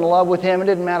so in love with him. It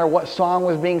didn't matter what song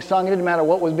was being sung. It didn't matter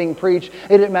what was being preached.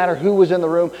 It didn't matter who was in the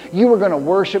room. You were going to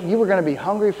worship. You were going to be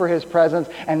hungry for his presence,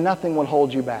 and nothing would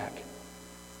hold you back.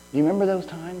 Do you remember those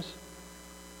times?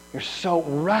 You're so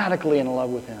radically in love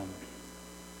with him.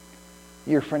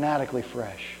 You're fanatically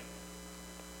fresh.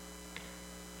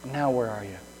 Now where are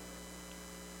you?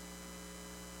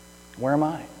 Where am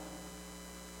I?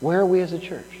 Where are we as a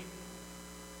church?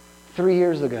 3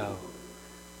 years ago,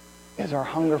 is our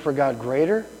hunger for God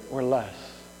greater or less?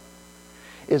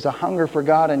 Is the hunger for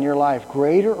God in your life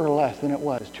greater or less than it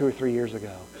was 2 or 3 years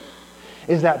ago?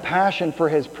 Is that passion for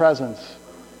his presence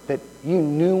that you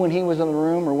knew when he was in the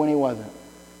room or when he wasn't?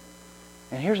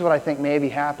 And here's what I think maybe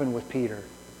happened with Peter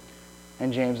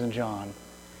and James and John.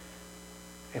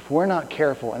 If we're not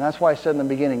careful, and that's why I said in the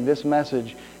beginning, this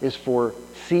message is for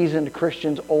seasoned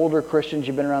Christians, older Christians.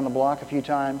 You've been around the block a few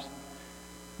times.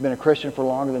 Been a Christian for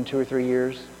longer than 2 or 3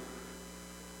 years.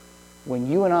 When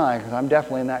you and I, because I'm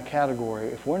definitely in that category,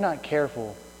 if we're not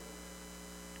careful,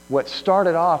 what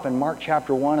started off in Mark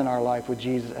chapter 1 in our life with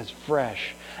Jesus as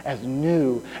fresh, as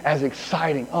new, as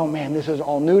exciting. Oh man, this is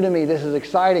all new to me. This is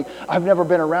exciting. I've never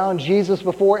been around Jesus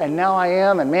before, and now I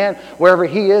am. And man, wherever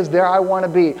he is, there I want to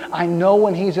be. I know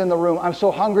when he's in the room. I'm so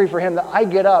hungry for him that I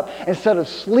get up. Instead of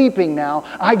sleeping now,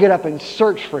 I get up and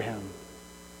search for him.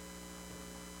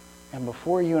 And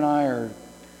before you and I are,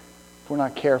 if we're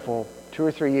not careful, 2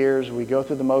 or 3 years, we go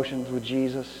through the motions with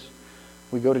Jesus.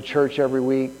 We go to church every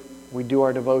week. we do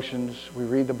our devotions, we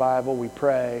read the Bible, we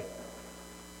pray,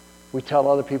 we tell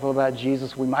other people about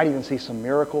Jesus. We might even see some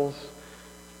miracles.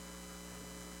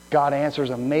 God answers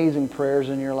amazing prayers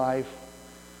in your life.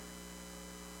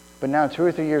 But now 2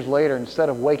 or 3 years later, instead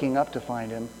of waking up to find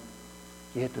Him,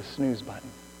 you hit the snooze button.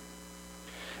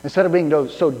 Instead of being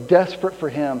so desperate for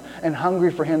Him and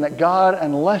hungry for Him that, God,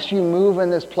 unless you move in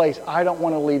this place, I don't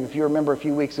want to leave. If you remember a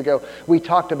few weeks ago, we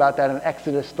talked about that in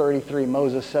Exodus 33.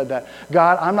 Moses said that,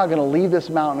 God, I'm not going to leave this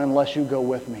mountain unless you go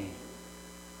with me.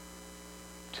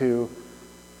 To,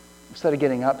 instead of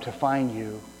getting up to find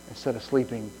you, instead of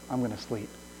sleeping, I'm going to sleep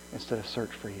instead of search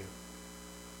for you.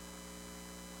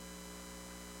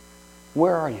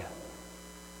 Where are you?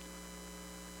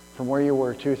 From where you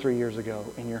were 2 or 3 years ago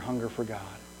in your hunger for God,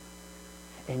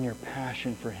 in your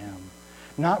passion for Him.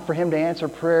 Not for Him to answer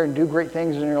prayer and do great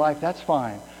things in your life, that's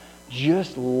fine.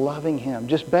 Just loving Him.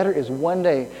 Just better is one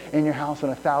day in your house than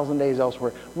 1,000 days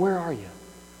elsewhere. Where are you?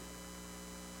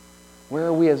 Where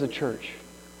are we as a church?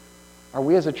 Are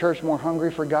we as a church more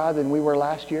hungry for God than we were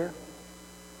last year?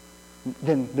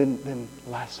 Than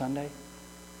last Sunday?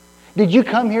 Did you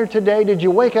come here today? Did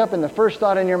you wake up and the first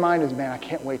thought in your mind is, man, I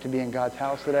can't wait to be in God's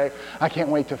house today. I can't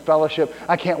wait to fellowship.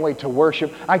 I can't wait to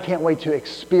worship. I can't wait to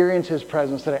experience His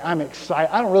presence today. I'm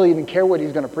excited. I don't really even care what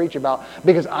He's going to preach about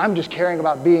because I'm just caring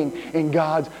about being in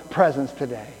God's presence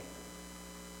today.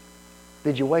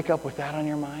 Did you wake up with that on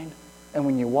your mind? And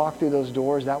when you walked through those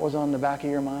doors, that was on the back of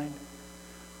your mind?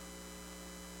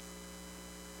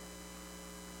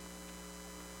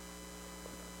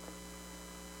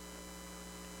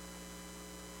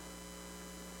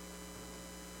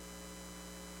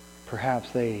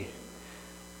 Perhaps they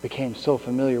became so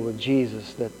familiar with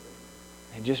Jesus that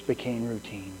it just became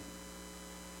routine.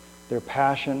 Their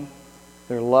passion,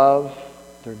 their love,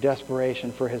 their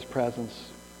desperation for His presence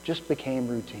just became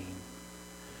routine.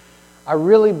 I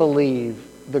really believe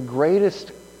the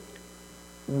greatest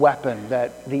weapon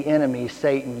that the enemy,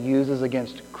 Satan, uses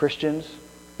against Christians,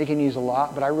 he can use a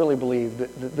lot, but I really believe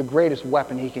that the greatest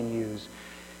weapon he can use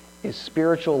is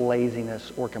spiritual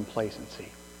laziness or complacency.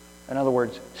 In other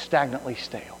words, stagnantly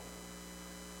stale.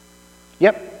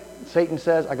 Yep, Satan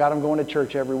says, I got them going to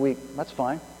church every week. That's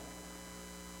fine.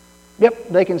 Yep,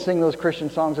 they can sing those Christian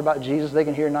songs about Jesus. They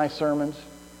can hear nice sermons.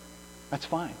 That's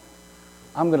fine.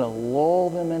 I'm going to lull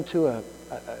them into a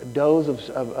doze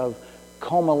of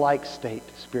coma-like state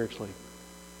spiritually.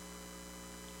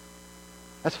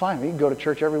 That's fine. You can go to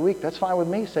church every week. That's fine with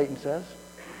me, Satan says.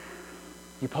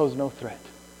 You pose no threat.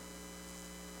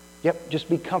 Yep, just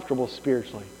be comfortable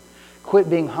spiritually.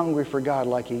 Quit being hungry for God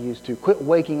like you used to. Quit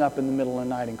waking up in the middle of the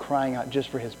night and crying out just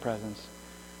for His presence.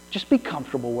 Just be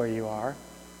comfortable where you are.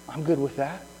 I'm good with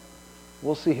that.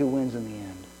 We'll see who wins in the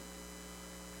end.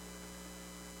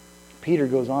 Peter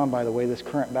goes on, by the way, this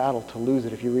current battle to lose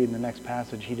it. If you read in the next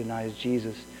passage, he denies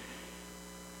Jesus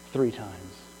 3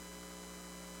 times.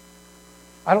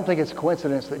 I don't think it's a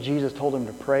coincidence that Jesus told him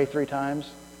to pray 3 times,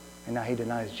 and now he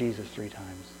denies Jesus 3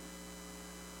 times.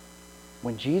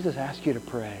 When Jesus asks you to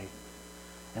pray,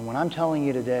 and when I'm telling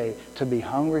you today to be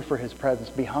hungry for His presence,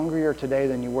 be hungrier today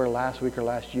than you were last week or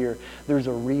last year, there's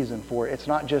a reason for it. It's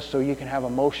not just so you can have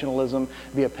emotionalism,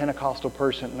 be a Pentecostal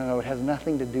person. No, it has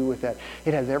nothing to do with that.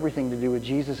 It has everything to do with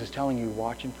Jesus is telling you,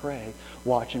 watch and pray.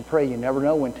 Watch and pray. You never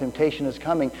know when temptation is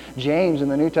coming. James in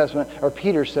the New Testament, or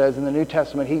Peter says in the New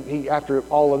Testament, he after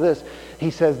all of this, he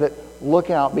says that look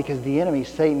out because the enemy,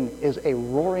 Satan, is a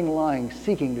roaring lion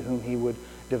seeking to whom he would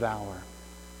devour.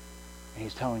 And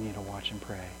he's telling you to watch and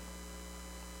pray.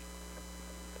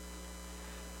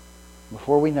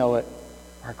 Before we know it,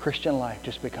 our Christian life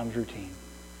just becomes routine.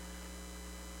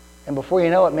 And before you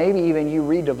know it, maybe even you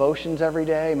read devotions every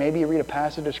day. Maybe you read a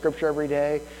passage of Scripture every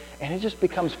day. And it just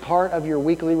becomes part of your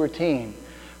weekly routine.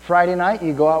 Friday night,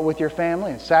 you go out with your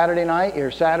family. And Saturday night, or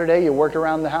Saturday, you work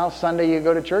around the house. Sunday, you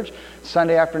go to church.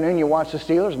 Sunday afternoon, you watch the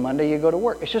Steelers. Monday, you go to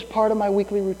work. It's just part of my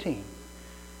weekly routine.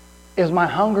 Is my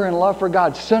hunger and love for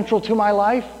God central to my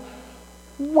life?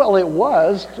 Well, it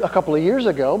was a couple of years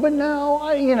ago, but now,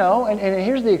 and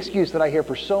here's the excuse that I hear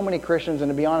for so many Christians, and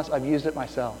to be honest, I've used it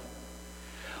myself.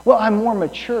 Well, I'm more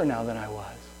mature now than I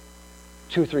was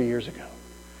 2 or 3 years ago.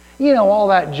 All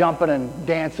that jumping and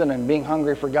dancing and being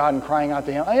hungry for God and crying out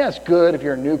to Him, that's good if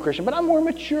you're a new Christian, but I'm more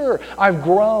mature. I've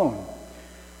grown.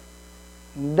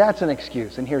 That's an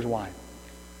excuse, and here's why.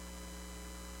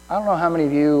 I don't know how many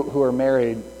of you who are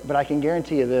married, but I can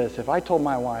guarantee you this. If I told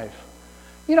my wife,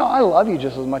 I love you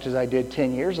just as much as I did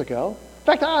 10 years ago. In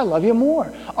fact, I love you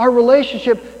more. Our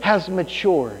relationship has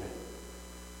matured.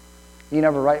 You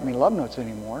never write me love notes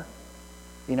anymore.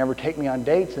 You never take me on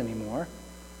dates anymore.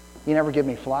 You never give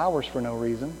me flowers for no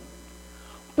reason.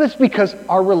 But it's because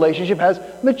our relationship has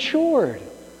matured.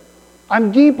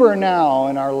 I'm deeper now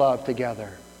in our love together.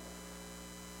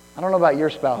 I don't know about your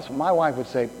spouse, but my wife would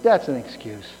say, that's an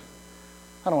excuse.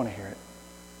 I don't want to hear it.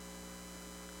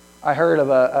 I heard of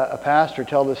a pastor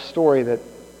tell this story that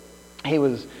he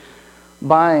was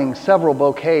buying several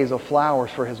bouquets of flowers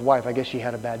for his wife. I guess she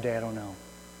had a bad day, I don't know.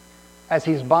 As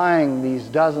he's buying these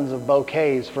dozens of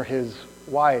bouquets for his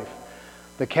wife,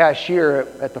 the cashier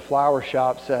at the flower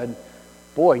shop said,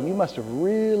 boy, you must have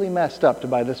really messed up to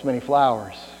buy this many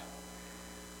flowers.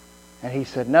 And he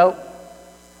said, nope,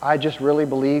 I just really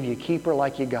believe you keep her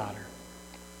like you got her.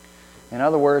 In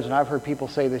other words, and I've heard people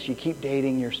say this, you keep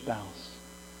dating your spouse.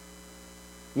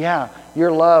 Yeah,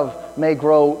 your love may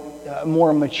grow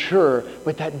more mature,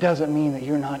 but that doesn't mean that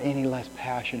you're not any less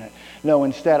passionate. No,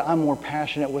 instead, I'm more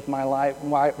passionate with my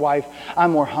wife.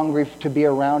 I'm more hungry to be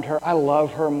around her. I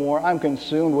love her more. I'm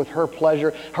consumed with her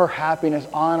pleasure, her happiness,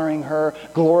 honoring her,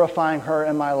 glorifying her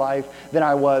in my life than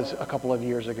I was a couple of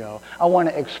years ago. I want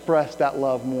to express that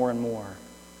love more and more.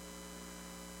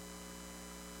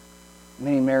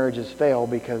 Many marriages fail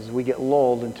because we get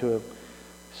lulled into a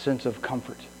sense of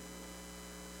comfort.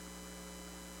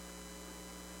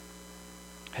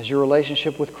 Has your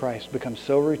relationship with Christ become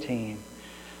so routine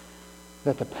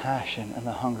that the passion and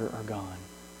the hunger are gone?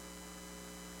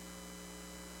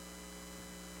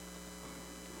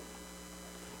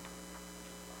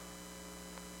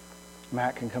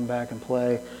 Matt can come back and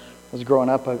play. I was growing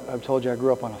up, I've told you I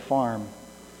grew up on a farm,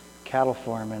 cattle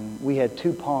farm, and we had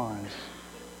 2 ponds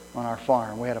on our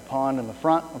farm. We had a pond in the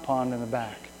front, a pond in the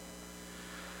back.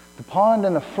 The pond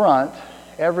in the front,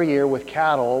 every year with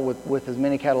cattle, with as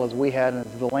many cattle as we had and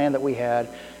the land that we had,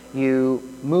 you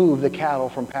move the cattle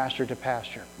from pasture to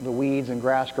pasture. The weeds and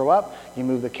grass grow up, you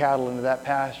move the cattle into that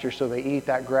pasture so they eat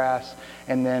that grass,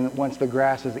 and then once the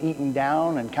grass is eaten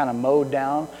down and kind of mowed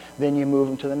down, then you move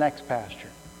them to the next pasture.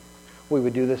 We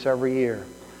would do this every year.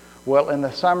 Well, in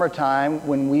the summertime,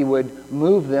 when we would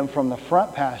move them from the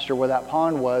front pasture where that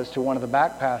pond was to one of the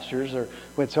back pastures, or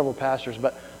we had several pastures,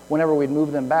 but whenever we'd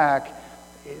move them back,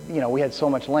 we had so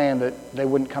much land that they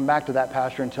wouldn't come back to that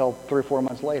pasture until 3 or 4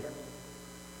 months later.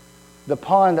 The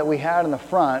pond that we had in the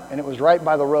front, and it was right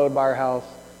by the road by our house,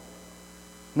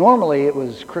 normally it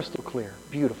was crystal clear,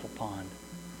 beautiful pond.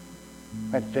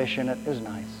 Had fish in it, it was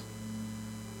nice.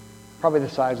 Probably the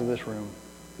size of this room,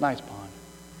 nice pond.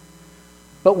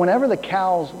 But whenever the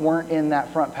cows weren't in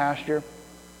that front pasture,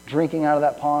 drinking out of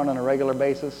that pond on a regular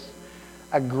basis,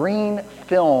 a green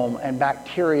film and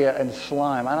bacteria and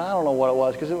slime, and I don't know what it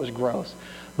was because it was gross,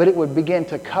 but it would begin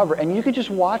to cover, and you could just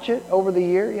watch it over the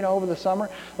year, over the summer.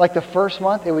 Like the first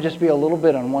month, it would just be a little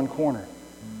bit on one corner.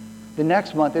 The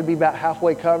next month, it'd be about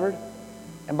halfway covered,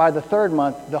 and by the 3rd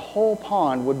month, the whole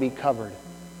pond would be covered.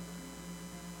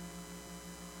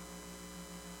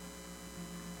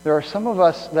 There are some of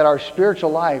us that our spiritual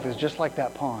life is just like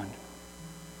that pond.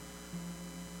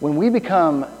 When we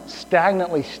become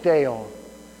stagnantly stale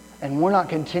and we're not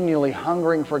continually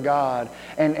hungering for God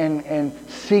and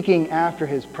seeking after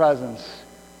His presence,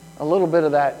 a little bit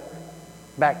of that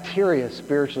bacteria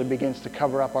spiritually begins to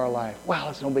cover up our life. Well,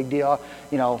 it's no big deal.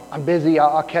 I'm busy.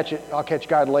 I'll catch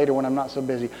God later when I'm not so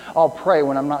busy. I'll pray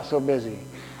when I'm not so busy.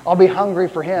 I'll be hungry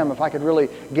for Him if I could really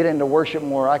get into worship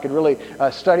more. I could really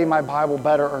study my Bible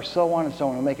better, or so on and so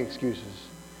on, and make excuses.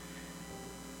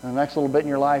 And the next little bit in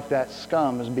your life, that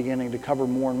scum is beginning to cover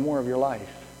more and more of your life.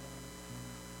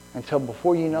 Until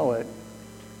before you know it,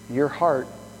 your heart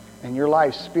and your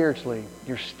life spiritually,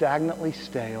 you're stagnantly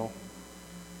stale.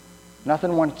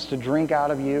 Nothing wants to drink out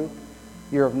of you.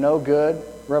 You're of no good.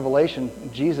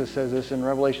 Jesus says this in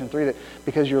Revelation 3, that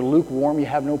because you're lukewarm, you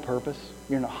have no purpose.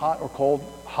 You're not hot or cold.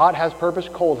 Hot has purpose,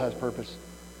 cold has purpose.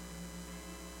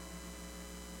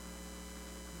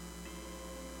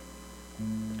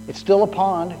 It's still a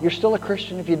pond. You're still a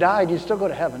Christian. If you died, you'd still go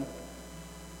to heaven.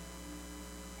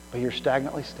 But you're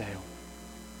stagnantly stale.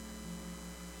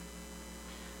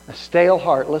 A stale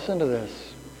heart, listen to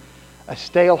this. A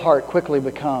stale heart quickly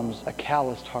becomes a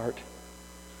calloused heart,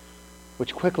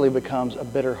 which quickly becomes a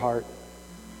bitter heart,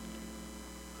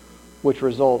 which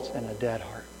results in a dead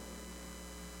heart.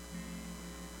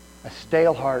 A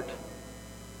stale heart,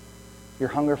 your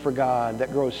hunger for God,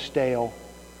 that grows stale.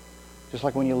 Just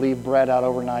like when you leave bread out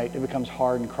overnight, it becomes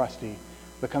hard and crusty.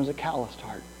 It becomes a calloused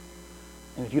heart.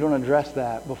 And if you don't address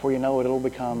that, before you know it, it'll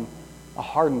become a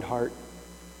hardened heart.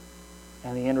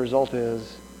 And the end result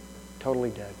is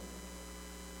totally dead.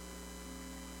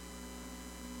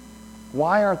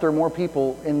 Why aren't there more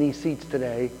people in these seats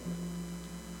today?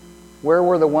 Where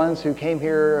were the ones who came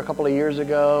here a couple of years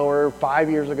ago, or 5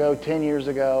 years ago, 10 years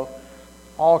ago?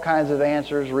 All kinds of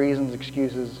answers, reasons,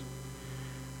 excuses.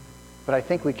 But I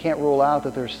think we can't rule out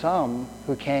that there's some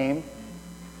who came.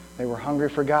 They were hungry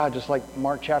for God, just like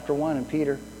Mark chapter 1 and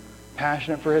Peter,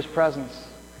 passionate for His presence.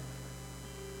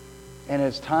 And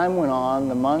as time went on,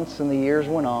 the months and the years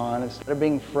went on, instead of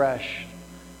being fresh,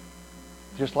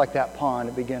 just like that pond,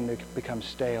 it began to become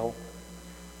stale.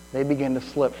 They began to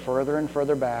slip further and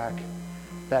further back.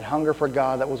 That hunger for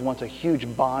God that was once a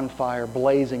huge bonfire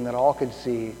blazing that all could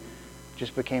see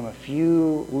just became a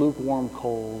few lukewarm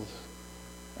coals,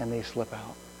 and they slip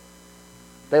out.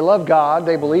 They love God.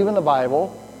 They believe in the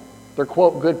Bible. They're,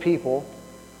 quote, good people.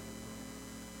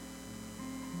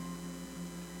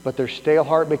 But their stale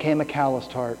heart became a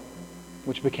calloused heart,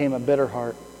 which became a bitter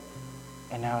heart,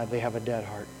 and now they have a dead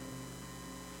heart.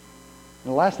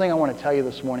 And the last thing I want to tell you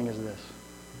this morning is this.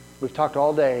 We've talked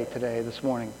all day today, this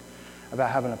morning,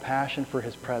 about having a passion for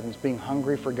His presence, being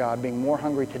hungry for God, being more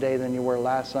hungry today than you were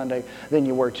last Sunday, than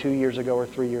you were 2 years ago or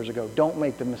 3 years ago. Don't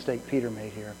make the mistake Peter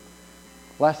made here.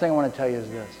 Last thing I want to tell you is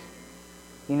this.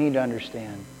 You need to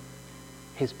understand,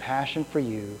 His passion for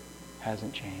you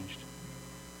hasn't changed.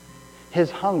 His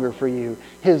hunger for you,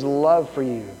 His love for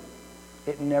you,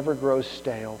 it never grows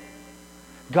stale.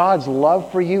 God's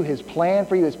love for you, His plan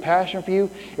for you, His passion for you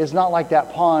is not like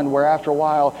that pond where after a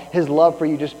while His love for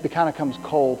you just kind of comes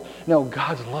cold. No,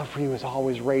 God's love for you is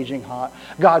always raging hot.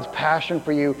 God's passion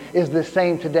for you is the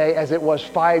same today as it was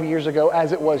 5 years ago,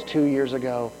 as it was 2 years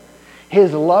ago.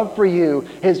 His love for you,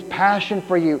 His passion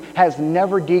for you has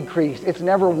never decreased. It's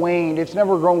never waned. It's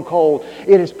never grown cold.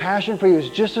 His passion for you is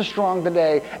just as strong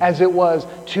today as it was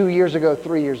 2 years ago,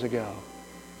 3 years ago.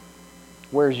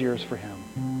 Where's yours for Him?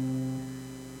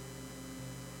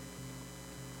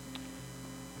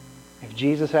 If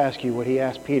Jesus asked you what He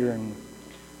asked Peter in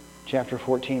chapter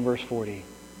 14, verse 40,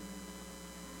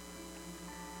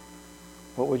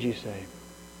 what would you say?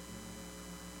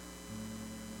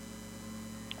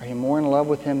 Are you more in love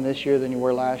with Him this year than you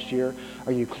were last year?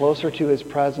 Are you closer to His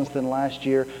presence than last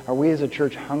year? Are we as a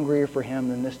church hungrier for Him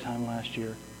than this time last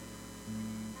year?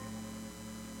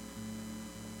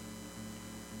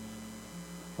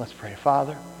 Let's pray.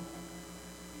 Father,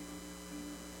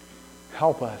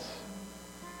 help us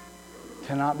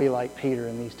to not be like Peter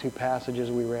in these two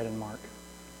passages we read in Mark.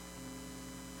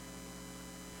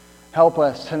 Help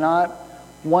us to not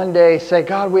one day say,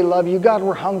 God, we love you. God,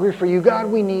 we're hungry for you. God,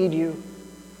 we need you.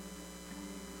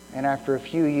 And after a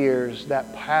few years,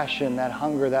 that passion, that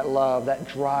hunger, that love, that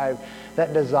drive,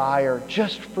 that desire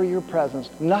just for your presence,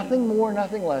 nothing more,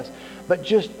 nothing less, but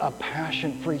just a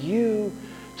passion for you,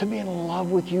 to be in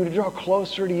love with you, to draw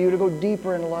closer to you, to go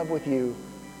deeper in love with you,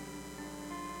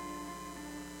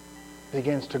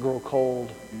 begins to grow cold.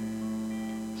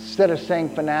 Instead of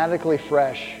staying fanatically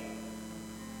fresh,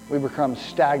 we become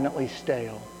stagnantly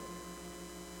stale.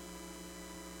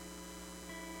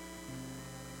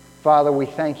 Father, we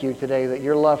thank you today that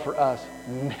your love for us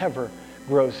never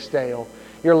grows stale.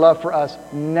 Your love for us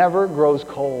never grows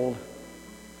cold.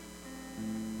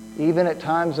 Even at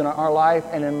times in our life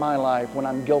and in my life when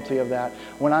I'm guilty of that,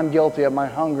 when I'm guilty of my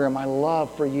hunger and my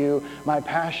love for you, my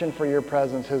passion for your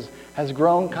presence has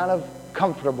grown kind of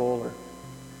comfortable or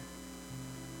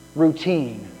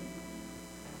routine.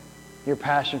 Your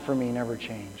passion for me never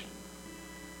changed.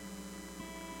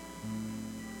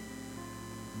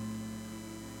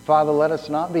 Father, let us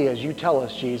not be as you tell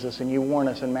us, Jesus, and you warn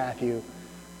us in Matthew,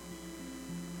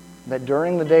 that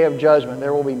during the day of judgment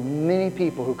there will be many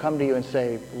people who come to you and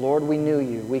say, Lord, we knew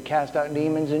you. We cast out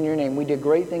demons in your name. We did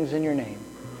great things in your name.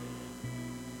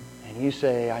 And you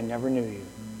say, I never knew you.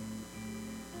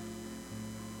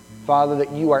 Father,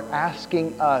 that you are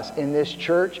asking us in this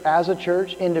church, as a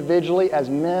church, individually, as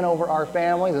men over our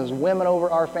families, as women over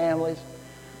our families,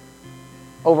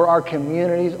 over our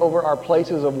communities, over our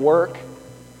places of work,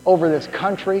 over this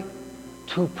country,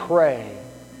 to pray,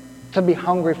 to be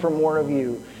hungry for more of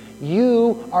you.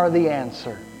 You are the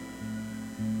answer.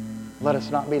 Let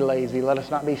us not be lazy. Let us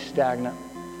not be stagnant.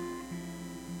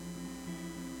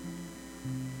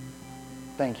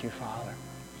 Thank you, Father.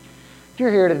 If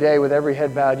you're here today with every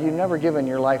head bowed, you've never given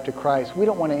your life to Christ, we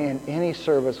don't want to end any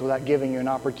service without giving you an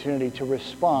opportunity to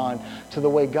respond to the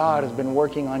way God has been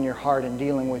working on your heart and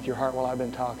dealing with your heart while I've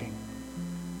been talking.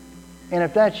 And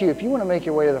if that's you, if you want to make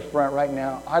your way to the front right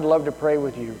now, I'd love to pray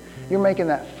with you. You're making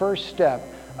that first step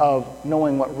of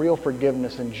knowing what real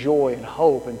forgiveness and joy and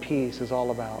hope and peace is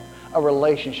all about. A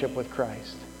relationship with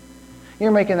Christ.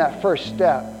 You're making that first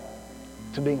step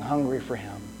to being hungry for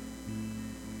Him.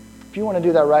 If you want to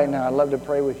do that right now, I'd love to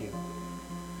pray with you.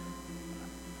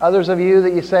 Others of you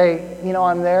that you say, you know,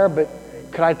 I'm there, but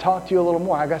could I talk to you a little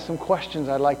more? I've got some questions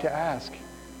I'd like to ask.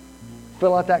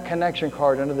 Fill out that connection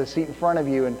card under the seat in front of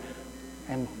you and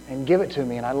and give it to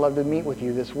me, and I'd love to meet with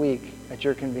you this week at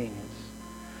your convenience.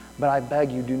 But I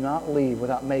beg you, do not leave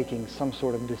without making some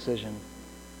sort of decision,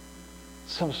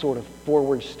 some sort of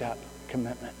forward step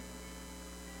commitment.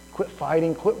 Quit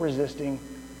fighting, quit resisting,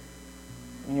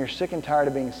 and you're sick and tired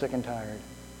of being sick and tired.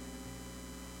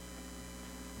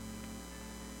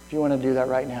 If you want to do that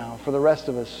right now, for the rest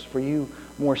of us, for you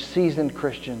more seasoned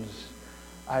Christians,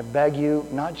 I beg you,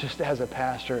 not just as a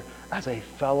pastor, as a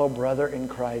fellow brother in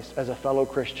Christ, as a fellow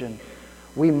Christian,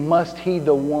 we must heed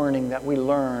the warning that we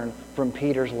learn from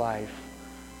Peter's life.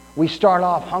 We start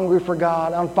off hungry for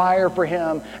God, on fire for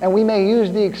Him, and we may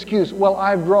use the excuse, well,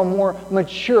 I've grown more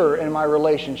mature in my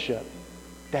relationship.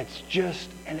 That's just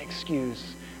an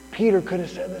excuse. Peter could have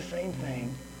said the same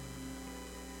thing.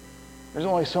 There's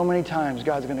only so many times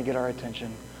God's going to get our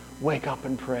attention. Wake up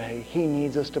and pray. He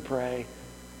needs us to pray.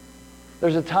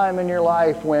 There's a time in your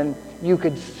life when you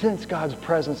could sense God's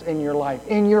presence in your life,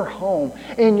 in your home,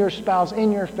 in your spouse,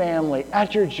 in your family,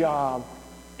 at your job,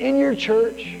 in your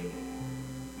church.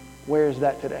 Where is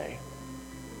that today?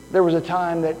 There was a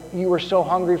time that you were so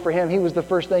hungry for Him, He was the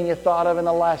first thing you thought of and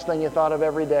the last thing you thought of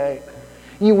every day.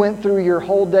 You went through your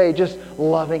whole day just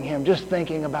loving Him, just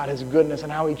thinking about His goodness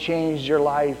and how He changed your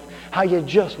life, how you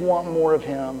just want more of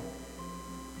Him.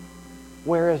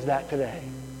 Where is that today?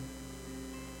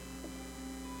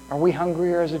 Are we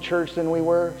hungrier as a church than we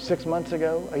were 6 months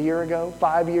ago, a year ago,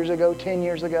 5 years ago, 10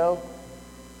 years ago?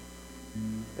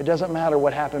 It doesn't matter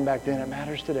what happened back then. It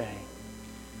matters today.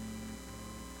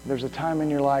 There's a time in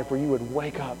your life where you would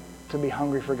wake up to be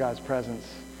hungry for God's presence.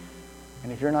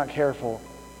 And if you're not careful,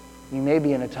 you may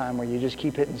be in a time where you just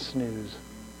keep hitting snooze.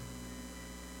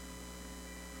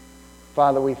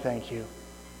 Father, we thank you.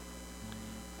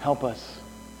 Help us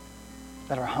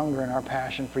that our hunger and our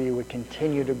passion for you would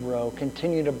continue to grow,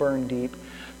 continue to burn deep,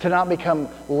 to not become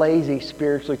lazy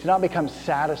spiritually, to not become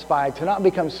satisfied, to not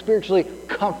become spiritually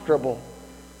comfortable,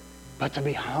 but to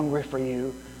be hungry for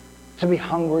you, to be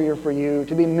hungrier for you,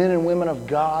 to be men and women of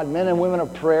God, men and women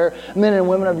of prayer, men and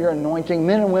women of your anointing,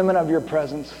 men and women of your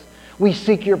presence. We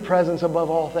seek your presence above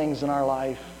all things in our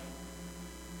life.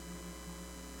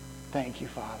 Thank you,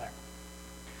 Father.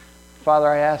 Father,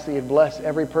 I ask that you bless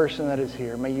every person that is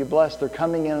here. May you bless their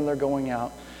coming in and their going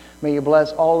out. May you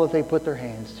bless all that they put their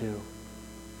hands to.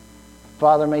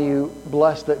 Father, may you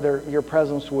bless that your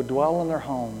presence would dwell in their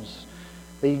homes,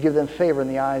 that you give them favor in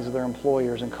the eyes of their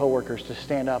employers and coworkers to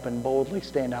stand up and boldly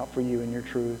stand out for you in your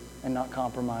truth and not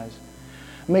compromise.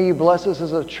 May you bless us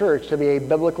as a church to be a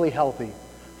biblically healthy,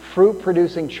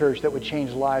 fruit-producing church that would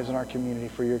change lives in our community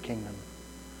for your kingdom.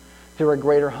 Through a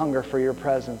greater hunger for your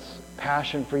presence,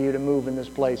 passion for you to move in this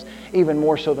place, even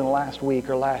more so than last week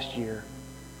or last year.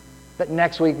 That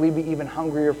next week we'd be even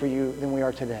hungrier for you than we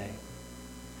are today.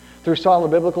 Through solid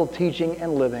biblical teaching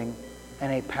and living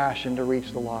and a passion to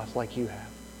reach the lost like you have.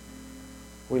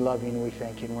 We love you and we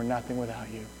thank you, and we're nothing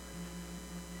without you.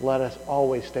 Let us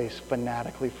always stay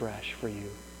fanatically fresh for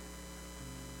you.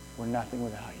 We're nothing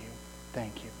without you.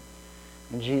 Thank you.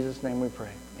 In Jesus' name we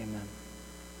pray. Amen.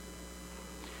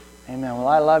 Amen. Well,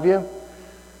 I love you.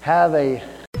 It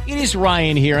is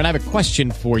Ryan here, and I have a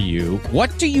question for you.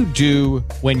 What do you do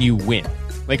when you win?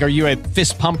 Like, are you a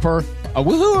fist pumper, a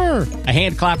woohooer, a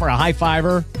hand clapper, a high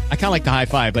fiver? I kind of like the high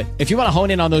five, but if you want to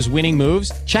hone in on those winning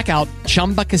moves, check out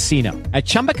Chumba Casino. At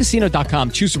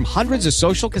ChumbaCasino.com, choose from hundreds of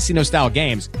social casino-style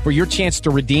games for your chance to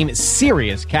redeem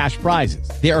serious cash prizes.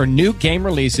 There are new game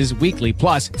releases weekly,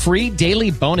 plus free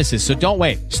daily bonuses, so don't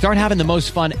wait. Start having the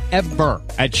most fun ever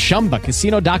at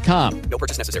ChumbaCasino.com. No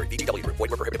purchase necessary. VGW Group.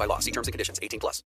 Void where prohibited by law. See terms and conditions. 18+.